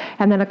order,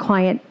 and then a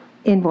client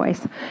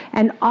invoice.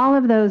 And all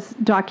of those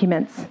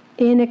documents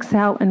in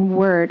Excel and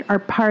Word are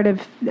part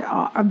of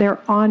their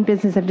on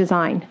Business of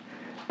Design.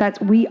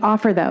 We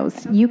offer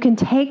those. You can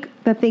take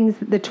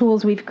the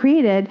tools we've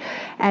created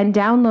and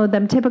download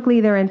them. Typically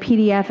they're in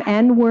PDF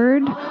and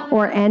Word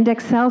and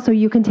Excel, so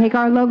you can take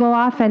our logo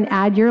off and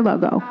add your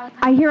logo.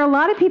 I hear a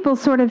lot of people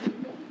sort of,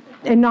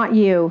 and not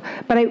you,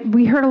 but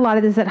we heard a lot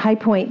of this at High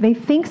Point. They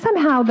think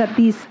somehow that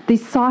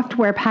these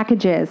software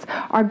packages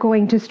are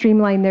going to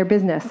streamline their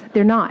business.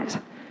 They're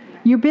not.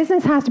 Your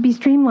business has to be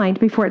streamlined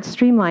before it's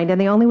streamlined, and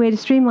the only way to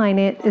streamline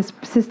it is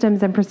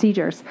systems and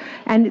procedures.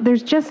 And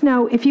there's just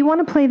if you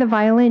want to play the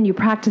violin, you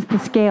practice the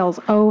scales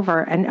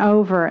over and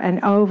over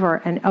and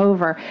over and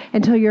over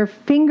until your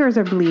fingers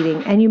are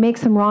bleeding and you make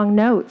some wrong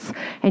notes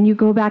and you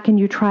go back and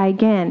you try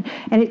again.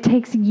 And it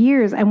takes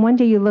years, and one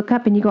day you look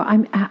up and you go,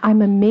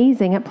 I'm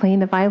amazing at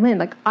playing the violin.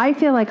 Like, I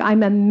feel like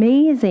I'm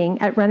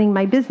amazing at running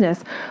my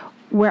business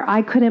where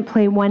I couldn't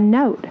play one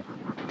note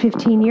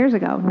 15 years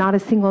ago, not a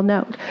single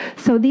note.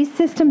 So these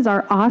systems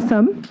are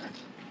awesome,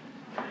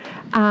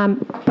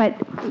 but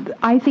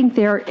I think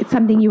it's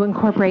something you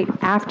incorporate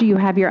after you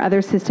have your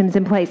other systems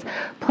in place.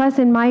 Plus,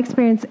 in my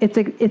experience,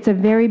 it's a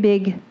very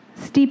big,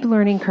 steep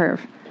learning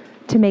curve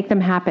to make them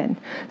happen.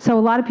 So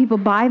a lot of people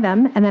buy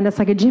them, and then it's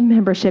like a gym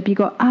membership. You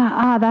go,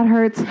 that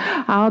hurts.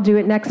 I'll do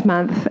it next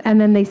month. And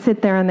then they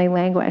sit there and they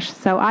languish.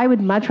 So I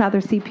would much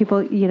rather see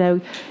people,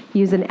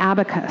 use an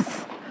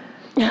abacus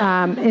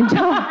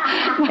until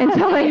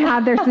they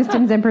have their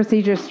systems and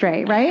procedures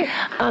straight, right?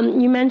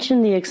 You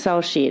mentioned the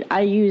Excel sheet.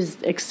 I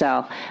use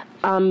Excel,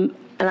 and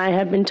I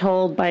have been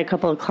told by a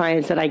couple of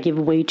clients that I give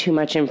way too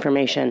much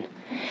information.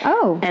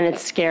 Oh. And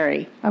it's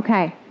scary.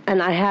 Okay.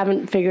 And I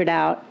haven't figured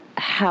out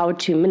how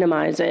to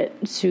minimize it,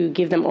 to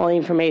give them all the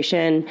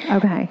information.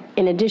 Okay.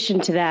 In addition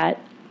to that,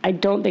 I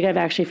don't think I've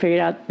actually figured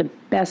out the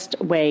best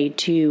way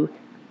to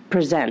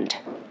present.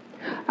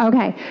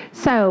 Okay,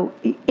 so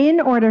in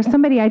order,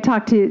 somebody I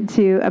talked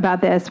to about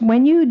this,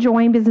 when you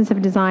join Business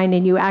of Design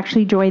and you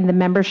actually join the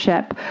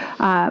membership,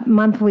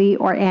 monthly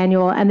or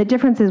annual, and the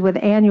difference is with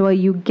annual,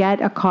 you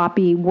get a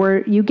copy,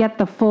 you get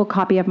the full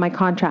copy of my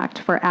contract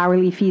for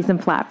hourly fees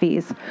and flat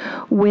fees.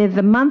 With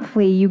the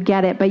monthly, you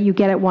get it, but you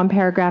get it one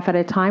paragraph at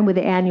a time. With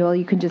the annual,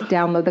 you can just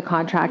download the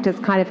contract. It's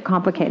kind of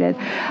complicated.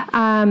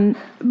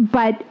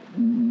 But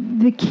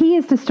the key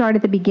is to start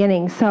at the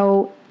beginning.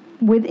 So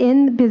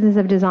within Business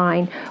of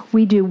Design,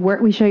 we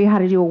show you how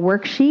to do a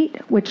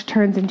worksheet, which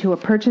turns into a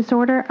purchase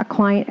order, a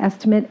client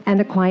estimate, and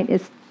a client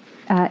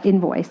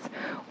invoice.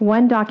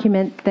 One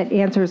document that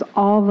answers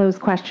all those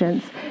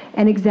questions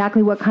and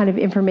exactly what kind of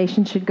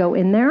information should go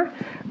in there.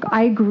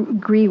 I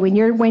agree. When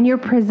you're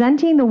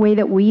presenting the way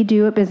that we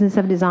do at Business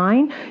of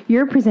Design,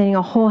 you're presenting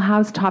a whole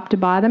house top to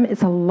bottom.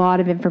 It's a lot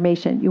of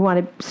information. You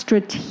want to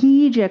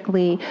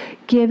strategically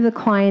give the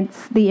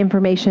clients the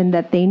information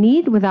that they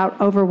need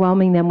without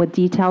overwhelming them with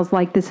details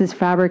like this is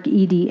Fabric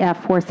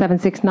EDF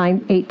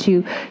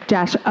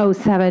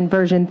 476982-07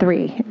 version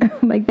 3.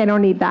 Like they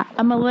don't need that.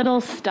 I'm a little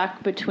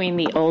stuck between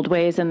the old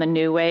ways and the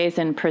new ways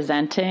in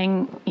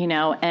presenting,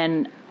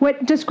 and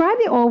describe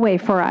the old way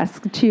for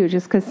us too,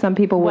 just because some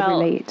people will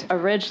relate.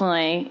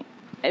 Originally,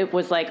 it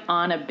was like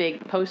on a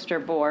big poster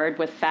board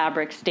with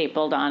fabric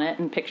stapled on it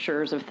and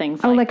pictures of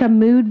things. Like a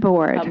mood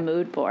board. A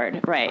mood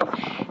board, right?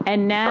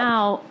 And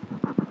now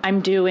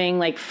I'm doing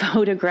like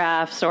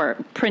photographs or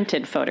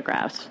printed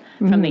photographs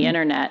from the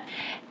internet,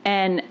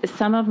 and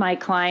some of my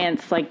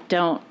clients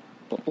don't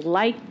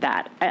like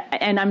that,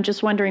 and I'm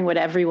just wondering what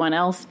everyone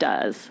else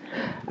does.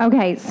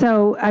 Okay,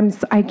 so I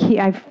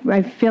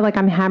feel like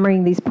I'm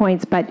hammering these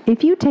points, but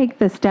if you take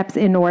the steps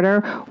in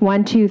order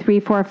 1, 2, 3,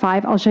 4,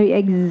 5, I'll show you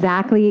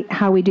exactly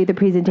how we do the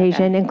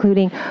presentation,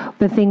 including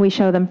the thing we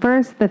show them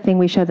first, the thing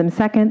we show them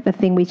second, the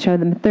thing we show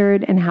them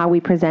third, and how we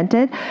present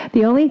it.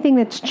 The only thing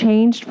that's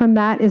changed from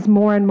that is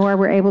more and more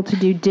we're able to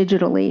do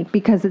digitally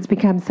because it's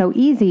become so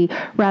easy.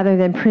 Rather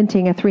than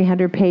printing a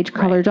 300-page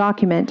color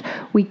document,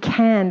 we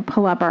can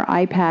pull up our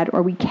iPad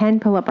or we can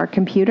pull up our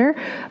computer.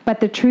 But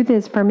the truth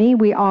is, for me,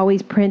 we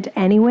always print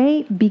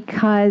anyway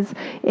because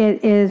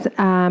it is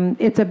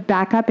it's a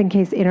backup in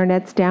case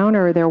internet's down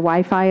or their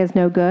Wi-Fi is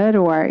no good,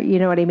 or you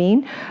know what I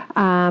mean.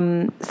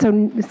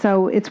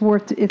 So it's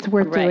worth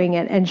doing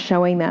it and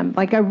showing them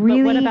like a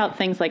really. But what about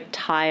things like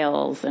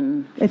tiles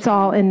and? It's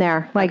all in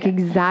there,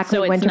 exactly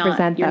so when to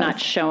present. You're those. Not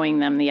showing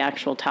them the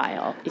actual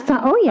tile.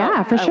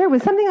 For sure.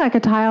 With something like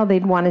a tile,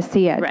 they'd want to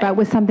see it, but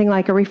with something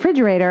like a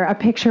refrigerator, a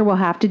picture will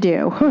have to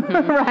do.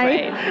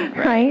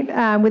 Right.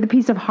 With a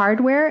piece of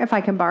hardware, if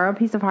I can borrow a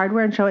piece of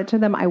hardware and show it to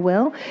them, I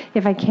will.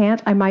 If I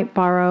can't, I might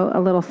borrow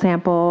a little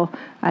sample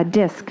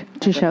disc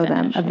to show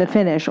them of the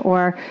finish.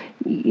 Or,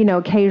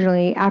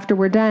 occasionally after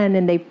we're done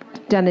and they've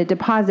done a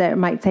deposit, I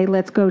might say,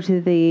 let's go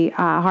to the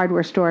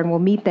hardware store and we'll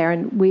meet there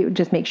and we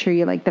just make sure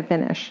you like the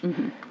finish.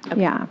 Mm-hmm.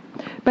 Okay. Yeah.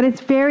 But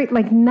it's very,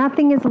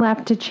 nothing is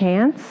left to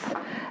chance,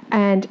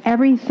 and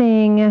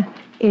everything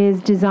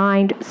is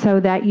designed so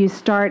that you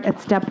start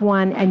at step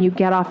 1 and you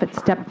get off at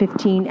step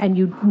 15 and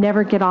you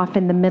never get off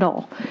in the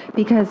middle,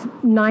 because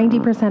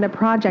 90% of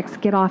projects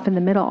get off in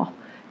the middle.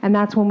 And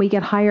that's when we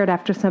get hired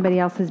after somebody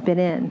else has been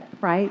in,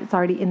 right? It's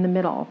already in the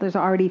middle. There's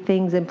already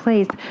things in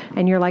place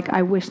and you're like,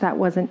 I wish that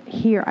wasn't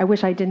here. I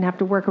wish I didn't have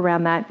to work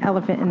around that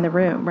elephant in the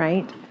room,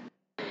 right?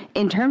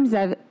 In terms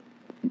of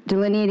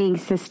delineating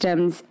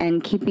systems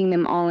and keeping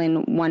them all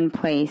in one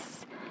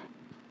place,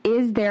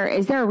 is there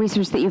a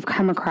resource that you've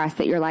come across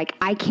that you're like,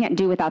 I can't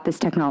do without this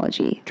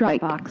technology?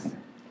 Dropbox.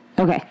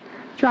 Okay.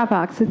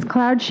 Dropbox. It's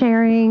cloud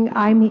sharing.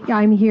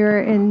 I'm here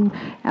in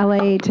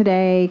LA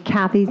today.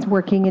 Kathy's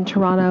working in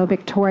Toronto.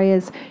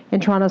 Victoria's in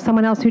Toronto.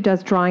 Someone else who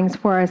does drawings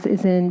for us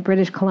is in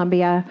British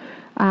Columbia.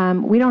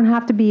 We don't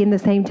have to be in the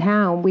same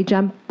town. We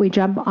jump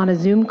on a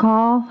Zoom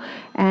call,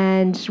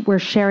 and we're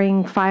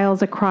sharing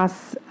files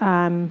across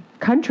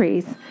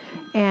countries.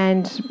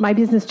 And my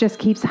business just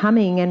keeps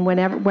humming. And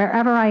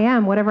wherever I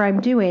am, whatever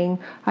I'm doing,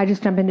 I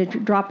just jump into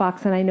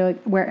Dropbox and I know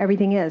where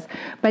everything is.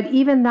 But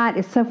even that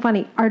is so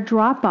funny. Our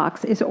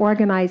Dropbox is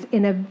organized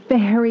in a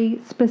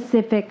very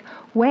specific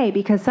way,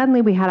 because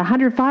suddenly we had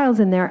 100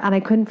 files in there and I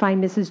couldn't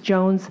find Mrs.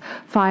 Jones'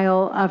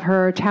 file of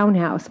her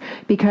townhouse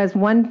because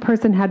one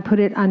person had put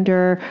it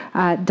under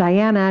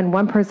Diana and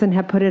one person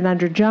had put it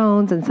under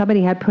Jones and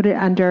somebody had put it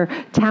under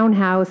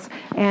townhouse.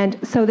 And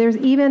so there's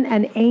even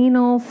an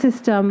anal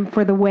system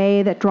for the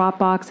way that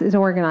Dropbox is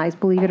organized,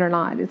 believe it or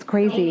not. It's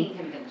crazy.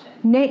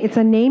 It's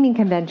a naming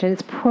convention.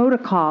 It's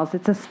protocols.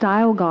 It's a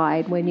style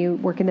guide. When you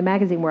work in the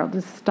magazine world,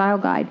 it's a style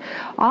guide.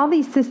 All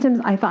these systems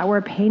I thought were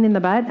a pain in the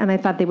butt, and I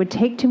thought they would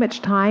take too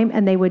much time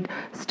and they would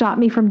stop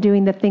me from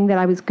doing the thing that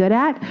I was good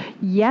at.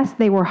 Yes,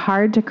 they were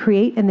hard to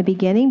create in the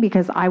beginning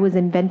because I was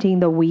inventing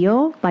the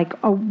wheel.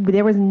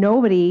 There was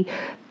nobody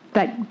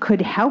that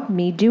could help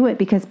me do it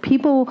because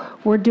people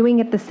were doing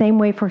it the same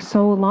way for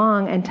so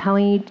long and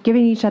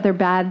giving each other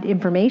bad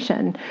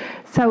information.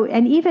 So,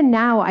 and even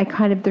now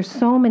there's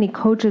so many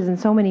coaches and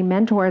so many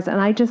mentors,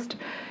 and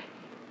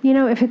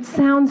if it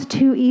sounds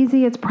too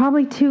easy, it's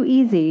probably too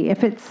easy.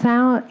 If it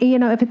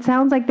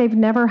sounds like they've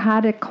never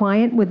had a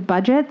client with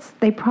budgets,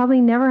 they probably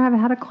never have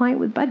had a client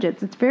with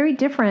budgets. It's very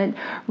different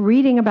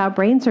reading about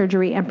brain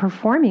surgery and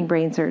performing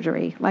brain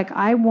surgery. Like,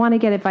 I want to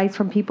get advice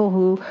from people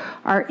who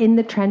are in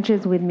the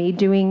trenches with me,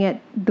 doing it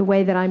the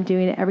way that I'm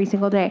doing it every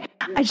single day.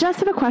 I just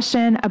have a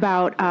question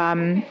about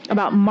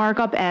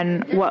markup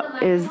and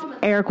what is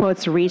air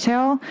quotes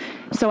retail.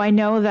 So I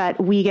know that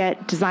we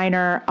get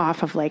designer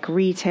off of like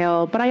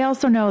retail, but I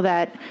also know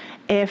that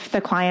if the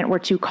client were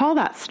to call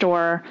that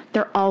store,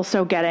 they're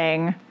also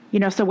getting,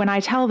 so when I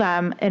tell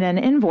them in an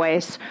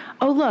invoice,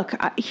 oh, look,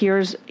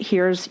 here's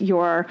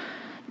your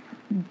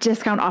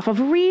discount off of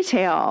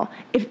retail,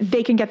 if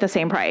they can get the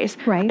same price.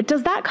 Right.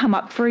 Does that come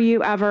up for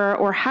you ever,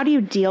 or how do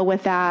you deal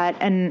with that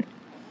and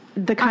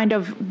the kind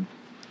of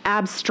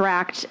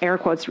abstract air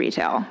quotes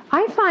retail?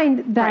 I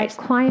find that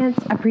clients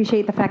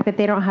appreciate the fact that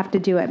they don't have to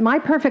do it. My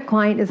perfect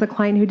client is a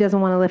client who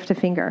doesn't want to lift a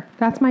finger.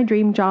 That's my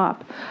dream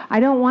job. I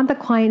don't want the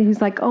client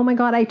who's like, oh my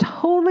God, I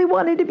totally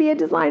wanted to be a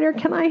designer.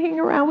 Can I hang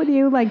around with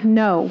you? Like,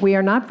 no, we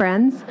are not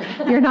friends.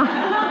 You're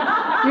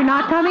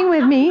not coming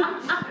with me.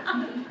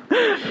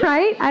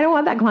 Right? I don't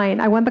want that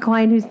client. I want the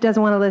client who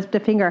doesn't want to lift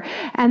a finger.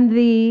 And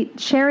the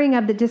sharing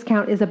of the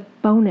discount is a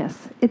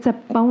bonus. It's a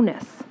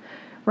bonus.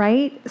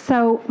 Right?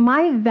 So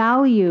my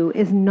value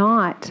is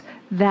not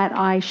that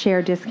I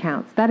share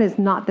discounts. That is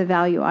not the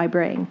value I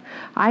bring.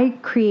 I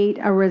create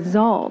a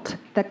result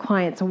that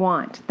clients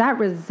want. That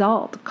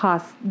result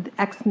costs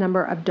X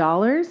number of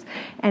dollars.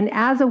 And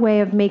as a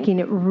way of making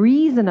it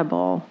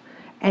reasonable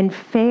and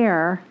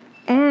fair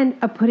and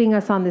of putting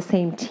us on the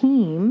same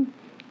team,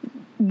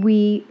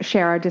 we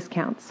share our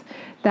discounts.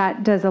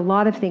 That does a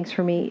lot of things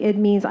for me. It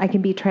means I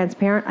can be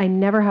transparent. I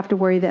never have to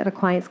worry that a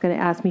client's going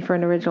to ask me for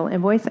an original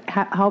invoice.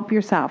 Help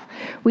yourself.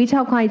 We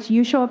tell clients,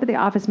 you show up at the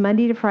office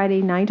Monday to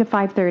Friday, 9 to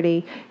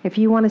 5:30. If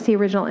you want to see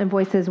original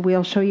invoices,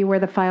 we'll show you where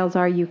the files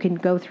are. You can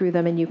go through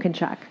them and you can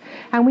check.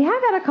 And we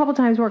have had a couple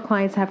times where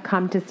clients have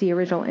come to see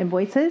original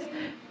invoices.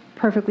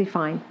 Perfectly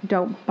fine.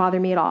 Don't bother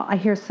me at all. I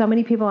hear so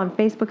many people on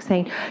Facebook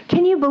saying,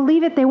 can you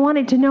believe it? They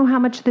wanted to know how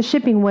much the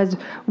shipping was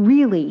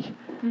really.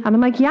 And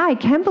I'm like, yeah, I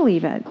can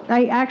believe it.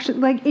 I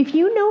actually, if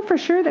you know for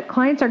sure that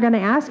clients are going to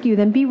ask you,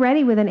 then be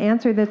ready with an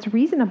answer that's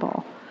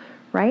reasonable,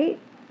 right?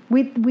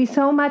 We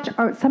so much,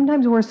 or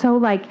sometimes we're so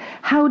like,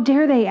 how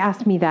dare they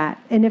ask me that?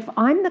 And if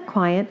I'm the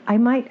client, I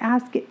might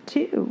ask it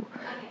too.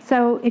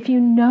 So if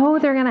you know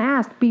they're going to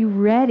ask, be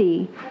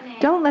ready.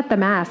 Don't let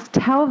them ask.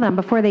 Tell them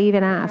before they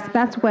even ask.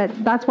 That's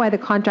why the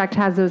contract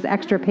has those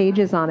extra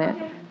pages on it.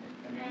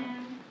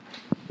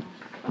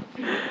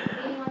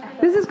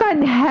 This has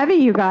gotten heavy,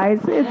 you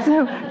guys.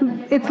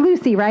 It's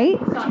Lucy, right?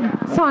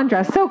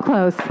 Sandra, so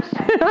close.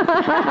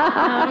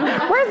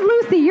 Where's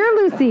Lucy?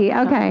 You're Lucy.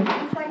 Okay.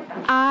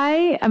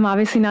 I am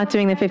obviously not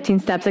doing the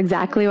 15 steps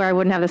exactly, or I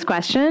wouldn't have this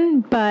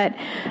question, but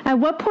at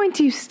what point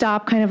do you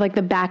stop kind of like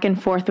the back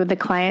and forth with the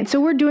client?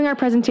 So we're doing our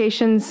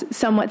presentations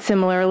somewhat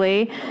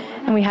similarly,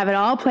 and we have it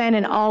all planned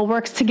and all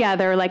works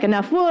together, like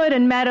enough wood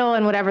and metal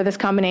and whatever, this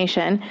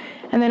combination.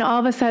 And then all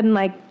of a sudden,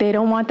 like, they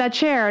don't want that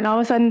chair. And all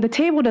of a sudden, the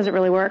table doesn't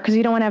really work because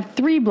you don't want to have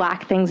 3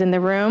 black things in the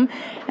room.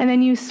 And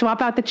then you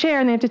swap out the chair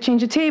and they have to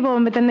change the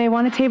table. But then they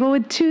want a table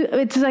with 2.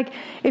 It's like,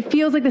 it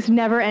feels like this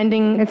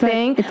never-ending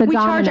thing. We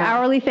charge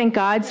hourly, thank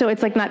God. So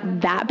it's like not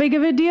that big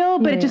of a deal.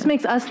 But it just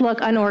makes us look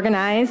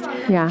unorganized.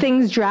 Yeah.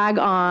 Things drag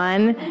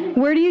on.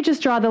 Where do you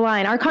just draw the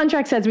line? Our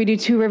contract says we do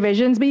 2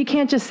 revisions, but you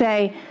can't just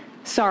say,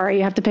 sorry,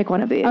 you have to pick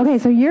one of these. Okay,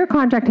 so your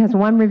contract has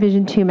 1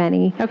 revision too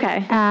many.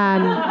 Okay.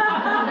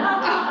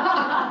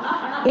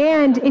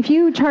 And if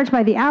you charge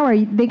by the hour,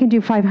 they can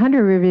do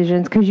 500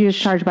 revisions because you just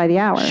charge by the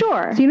hour.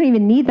 Sure. So you don't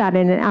even need that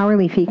in an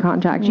hourly fee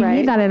contract. You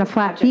need that in a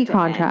flat fee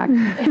contract.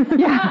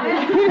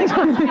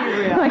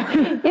 Yeah. Like,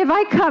 if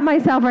I cut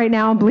myself right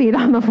now and bleed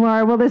on the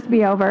floor, will this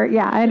be over?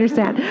 Yeah, I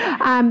understand.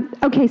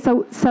 Okay,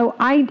 so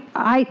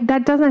I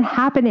that doesn't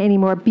happen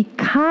anymore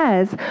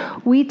because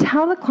we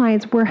tell the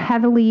clients we're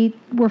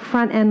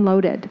front end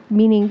loaded,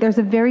 meaning there's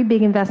a very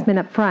big investment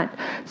up front.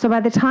 So by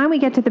the time we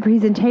get to the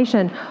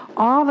presentation,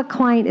 all the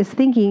client is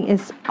thinking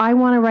is, I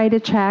want to write a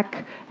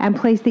check and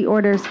place the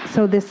orders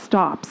so this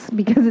stops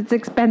because it's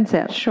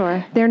expensive.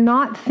 Sure. They're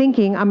not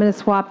thinking, I'm going to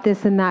swap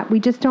this and that. We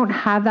just don't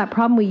have that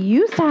problem. We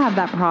used to have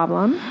that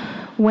problem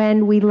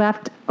when we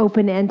left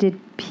open-ended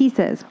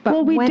pieces.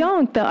 But we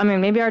don't, though. I mean,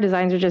 maybe our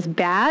designs are just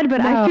bad, but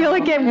I feel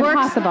like it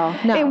works.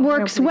 It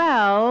works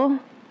well,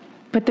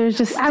 but there's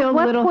just still little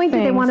things. At what point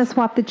do they want to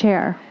swap the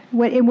chair?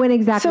 When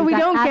exactly? So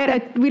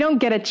we don't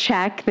get a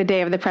check the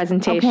day of the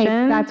presentation.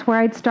 Okay, that's where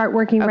I'd start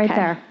working right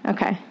there.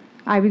 Okay.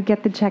 I would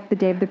get the check the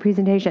day of the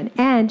presentation.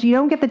 And you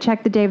don't get the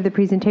check the day of the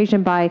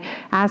presentation by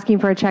asking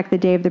for a check the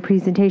day of the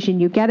presentation.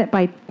 You get it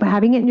by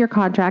having it in your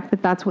contract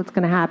that that's what's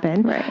going to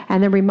happen. Right.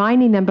 And then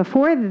reminding them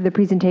before the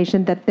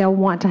presentation that they'll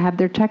want to have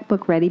their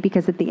checkbook ready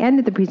because at the end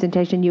of the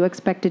presentation you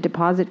expect a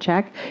deposit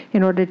check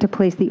in order to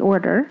place the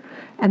order.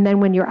 And then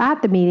when you're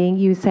at the meeting,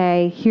 you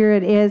say, here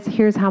it is,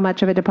 here's how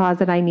much of a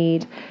deposit I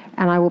need,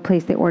 and I will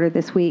place the order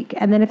this week.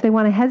 And then if they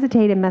want to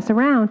hesitate and mess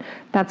around,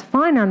 that's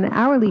fine on an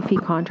hourly fee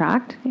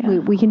contract. Yeah.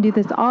 We can do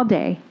this all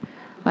day.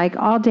 Like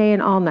all day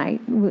and all night.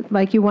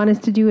 Like you want us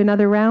to do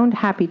another round,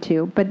 happy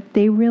to, but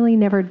they really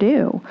never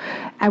do.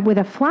 And with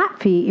a flat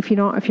fee, if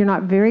you're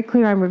not very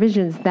clear on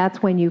revisions,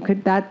 that's when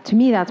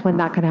that's when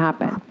that could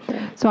happen.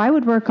 So I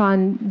would work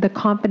on the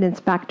confidence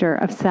factor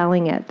of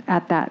selling it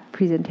at that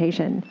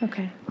presentation.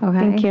 Okay.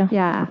 Thank you.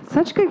 Yeah,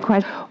 such a good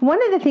question.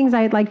 One of the things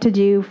I'd like to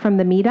do from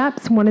the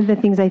meetups, one of the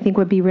things I think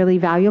would be really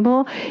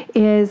valuable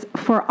is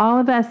for all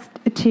of us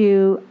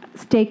to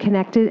stay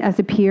connected as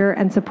a peer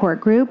and support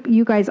group.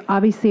 You guys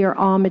obviously are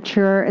all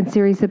mature and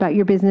serious about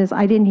your business.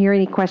 I didn't hear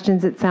any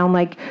questions that sound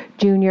like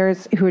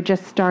juniors who are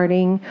just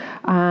starting.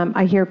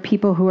 I hear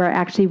people who are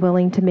actually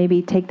willing to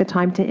maybe take the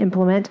time to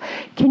implement.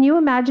 Can you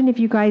imagine if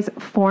you guys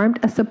formed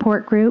a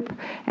support group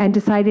and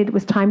decided it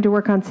was time to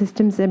work on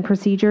systems and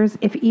procedures?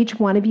 If each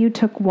one of you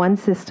took one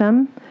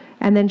system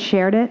and then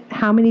shared it,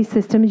 how many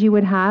systems you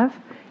would have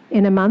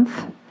in a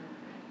month?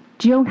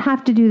 You don't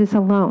have to do this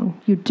alone.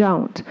 You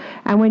don't.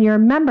 And when you're a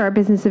member of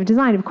Business of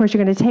Design, of course,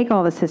 you're going to take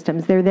all the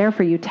systems. They're there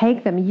for you.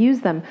 Take them,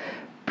 use them,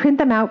 print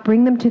them out,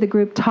 bring them to the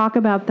group, talk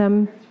about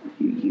them,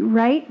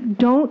 right?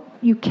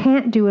 You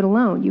can't do it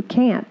alone. You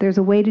can't. There's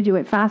a way to do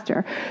it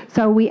faster.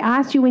 So we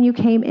asked you when you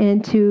came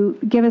in to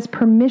give us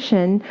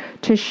permission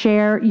to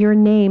share your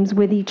names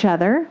with each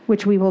other,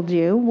 which we will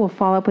do. We'll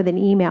follow up with an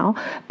email.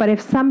 But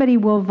if somebody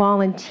will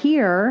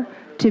volunteer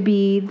to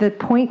be the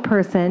point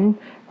person,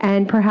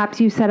 and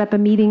perhaps you set up a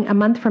meeting a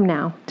month from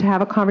now to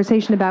have a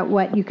conversation about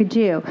what you could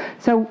do.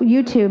 So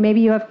you two, maybe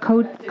you have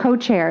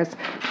co-chairs.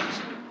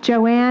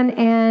 Joanne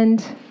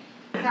and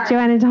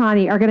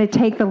Tani are going to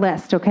take the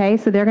list, okay?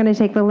 So they're going to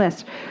take the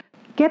list.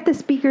 Get the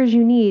speakers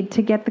you need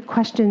to get the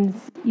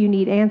questions you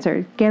need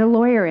answered. Get a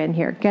lawyer in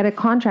here. Get a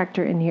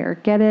contractor in here.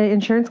 Get an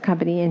insurance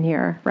company in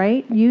here,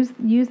 right? Use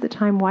the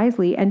time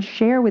wisely and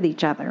share with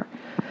each other.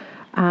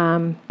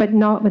 But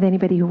not with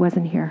anybody who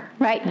wasn't here.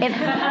 Right.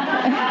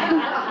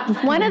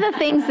 One of the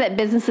things that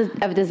Business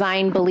of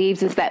Design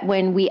believes is that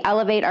when we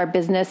elevate our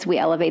business, we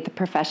elevate the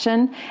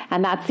profession.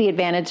 And that's the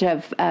advantage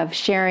of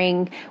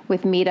sharing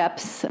with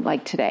meetups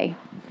like today.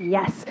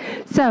 Yes.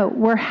 So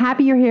we're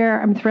happy you're here.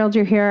 I'm thrilled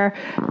you're here.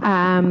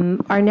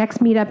 Our next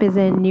meetup is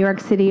in New York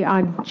City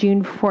on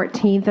June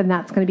 14th, and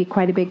that's going to be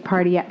quite a big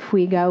party at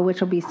Fuego, which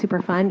will be super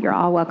fun. You're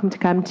all welcome to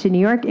come to New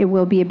York. It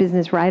will be a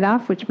business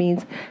write-off, which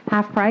means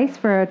half price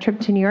for a trip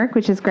to New York,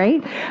 which is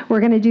great.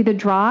 We're going to do the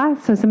draw,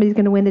 so somebody's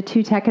going to win the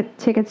 2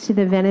 tickets to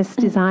the Venice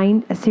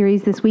Design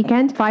Series this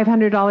weekend,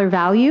 $500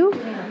 value.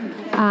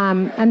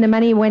 And the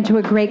money went to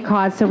a great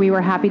cause, so we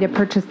were happy to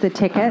purchase the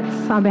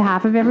tickets on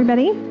behalf of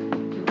everybody.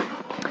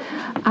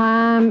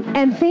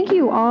 And thank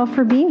you all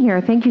for being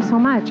here. Thank you so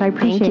much. I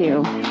appreciate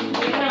it.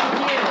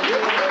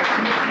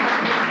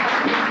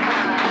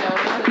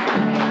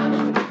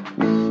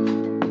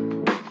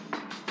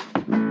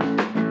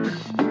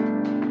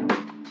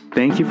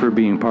 Thank you for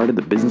being part of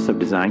the Business of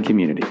Design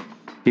community.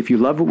 If you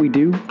love what we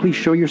do, please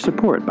show your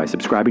support by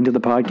subscribing to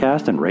the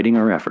podcast and rating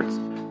our efforts.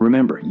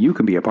 Remember, you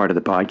can be a part of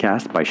the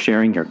podcast by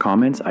sharing your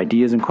comments,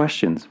 ideas, and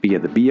questions via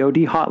the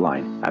BOD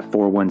hotline at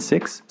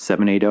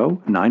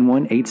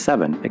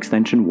 416-780-9187,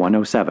 extension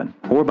 107,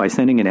 or by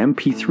sending an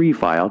MP3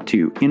 file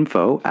to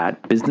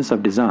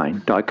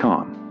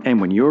info@businessofdesign.com.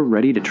 And when you're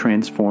ready to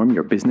transform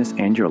your business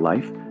and your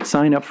life,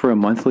 sign up for a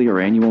monthly or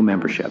annual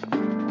membership.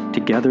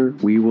 Together,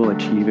 we will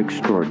achieve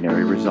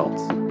extraordinary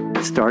results.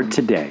 Start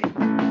today.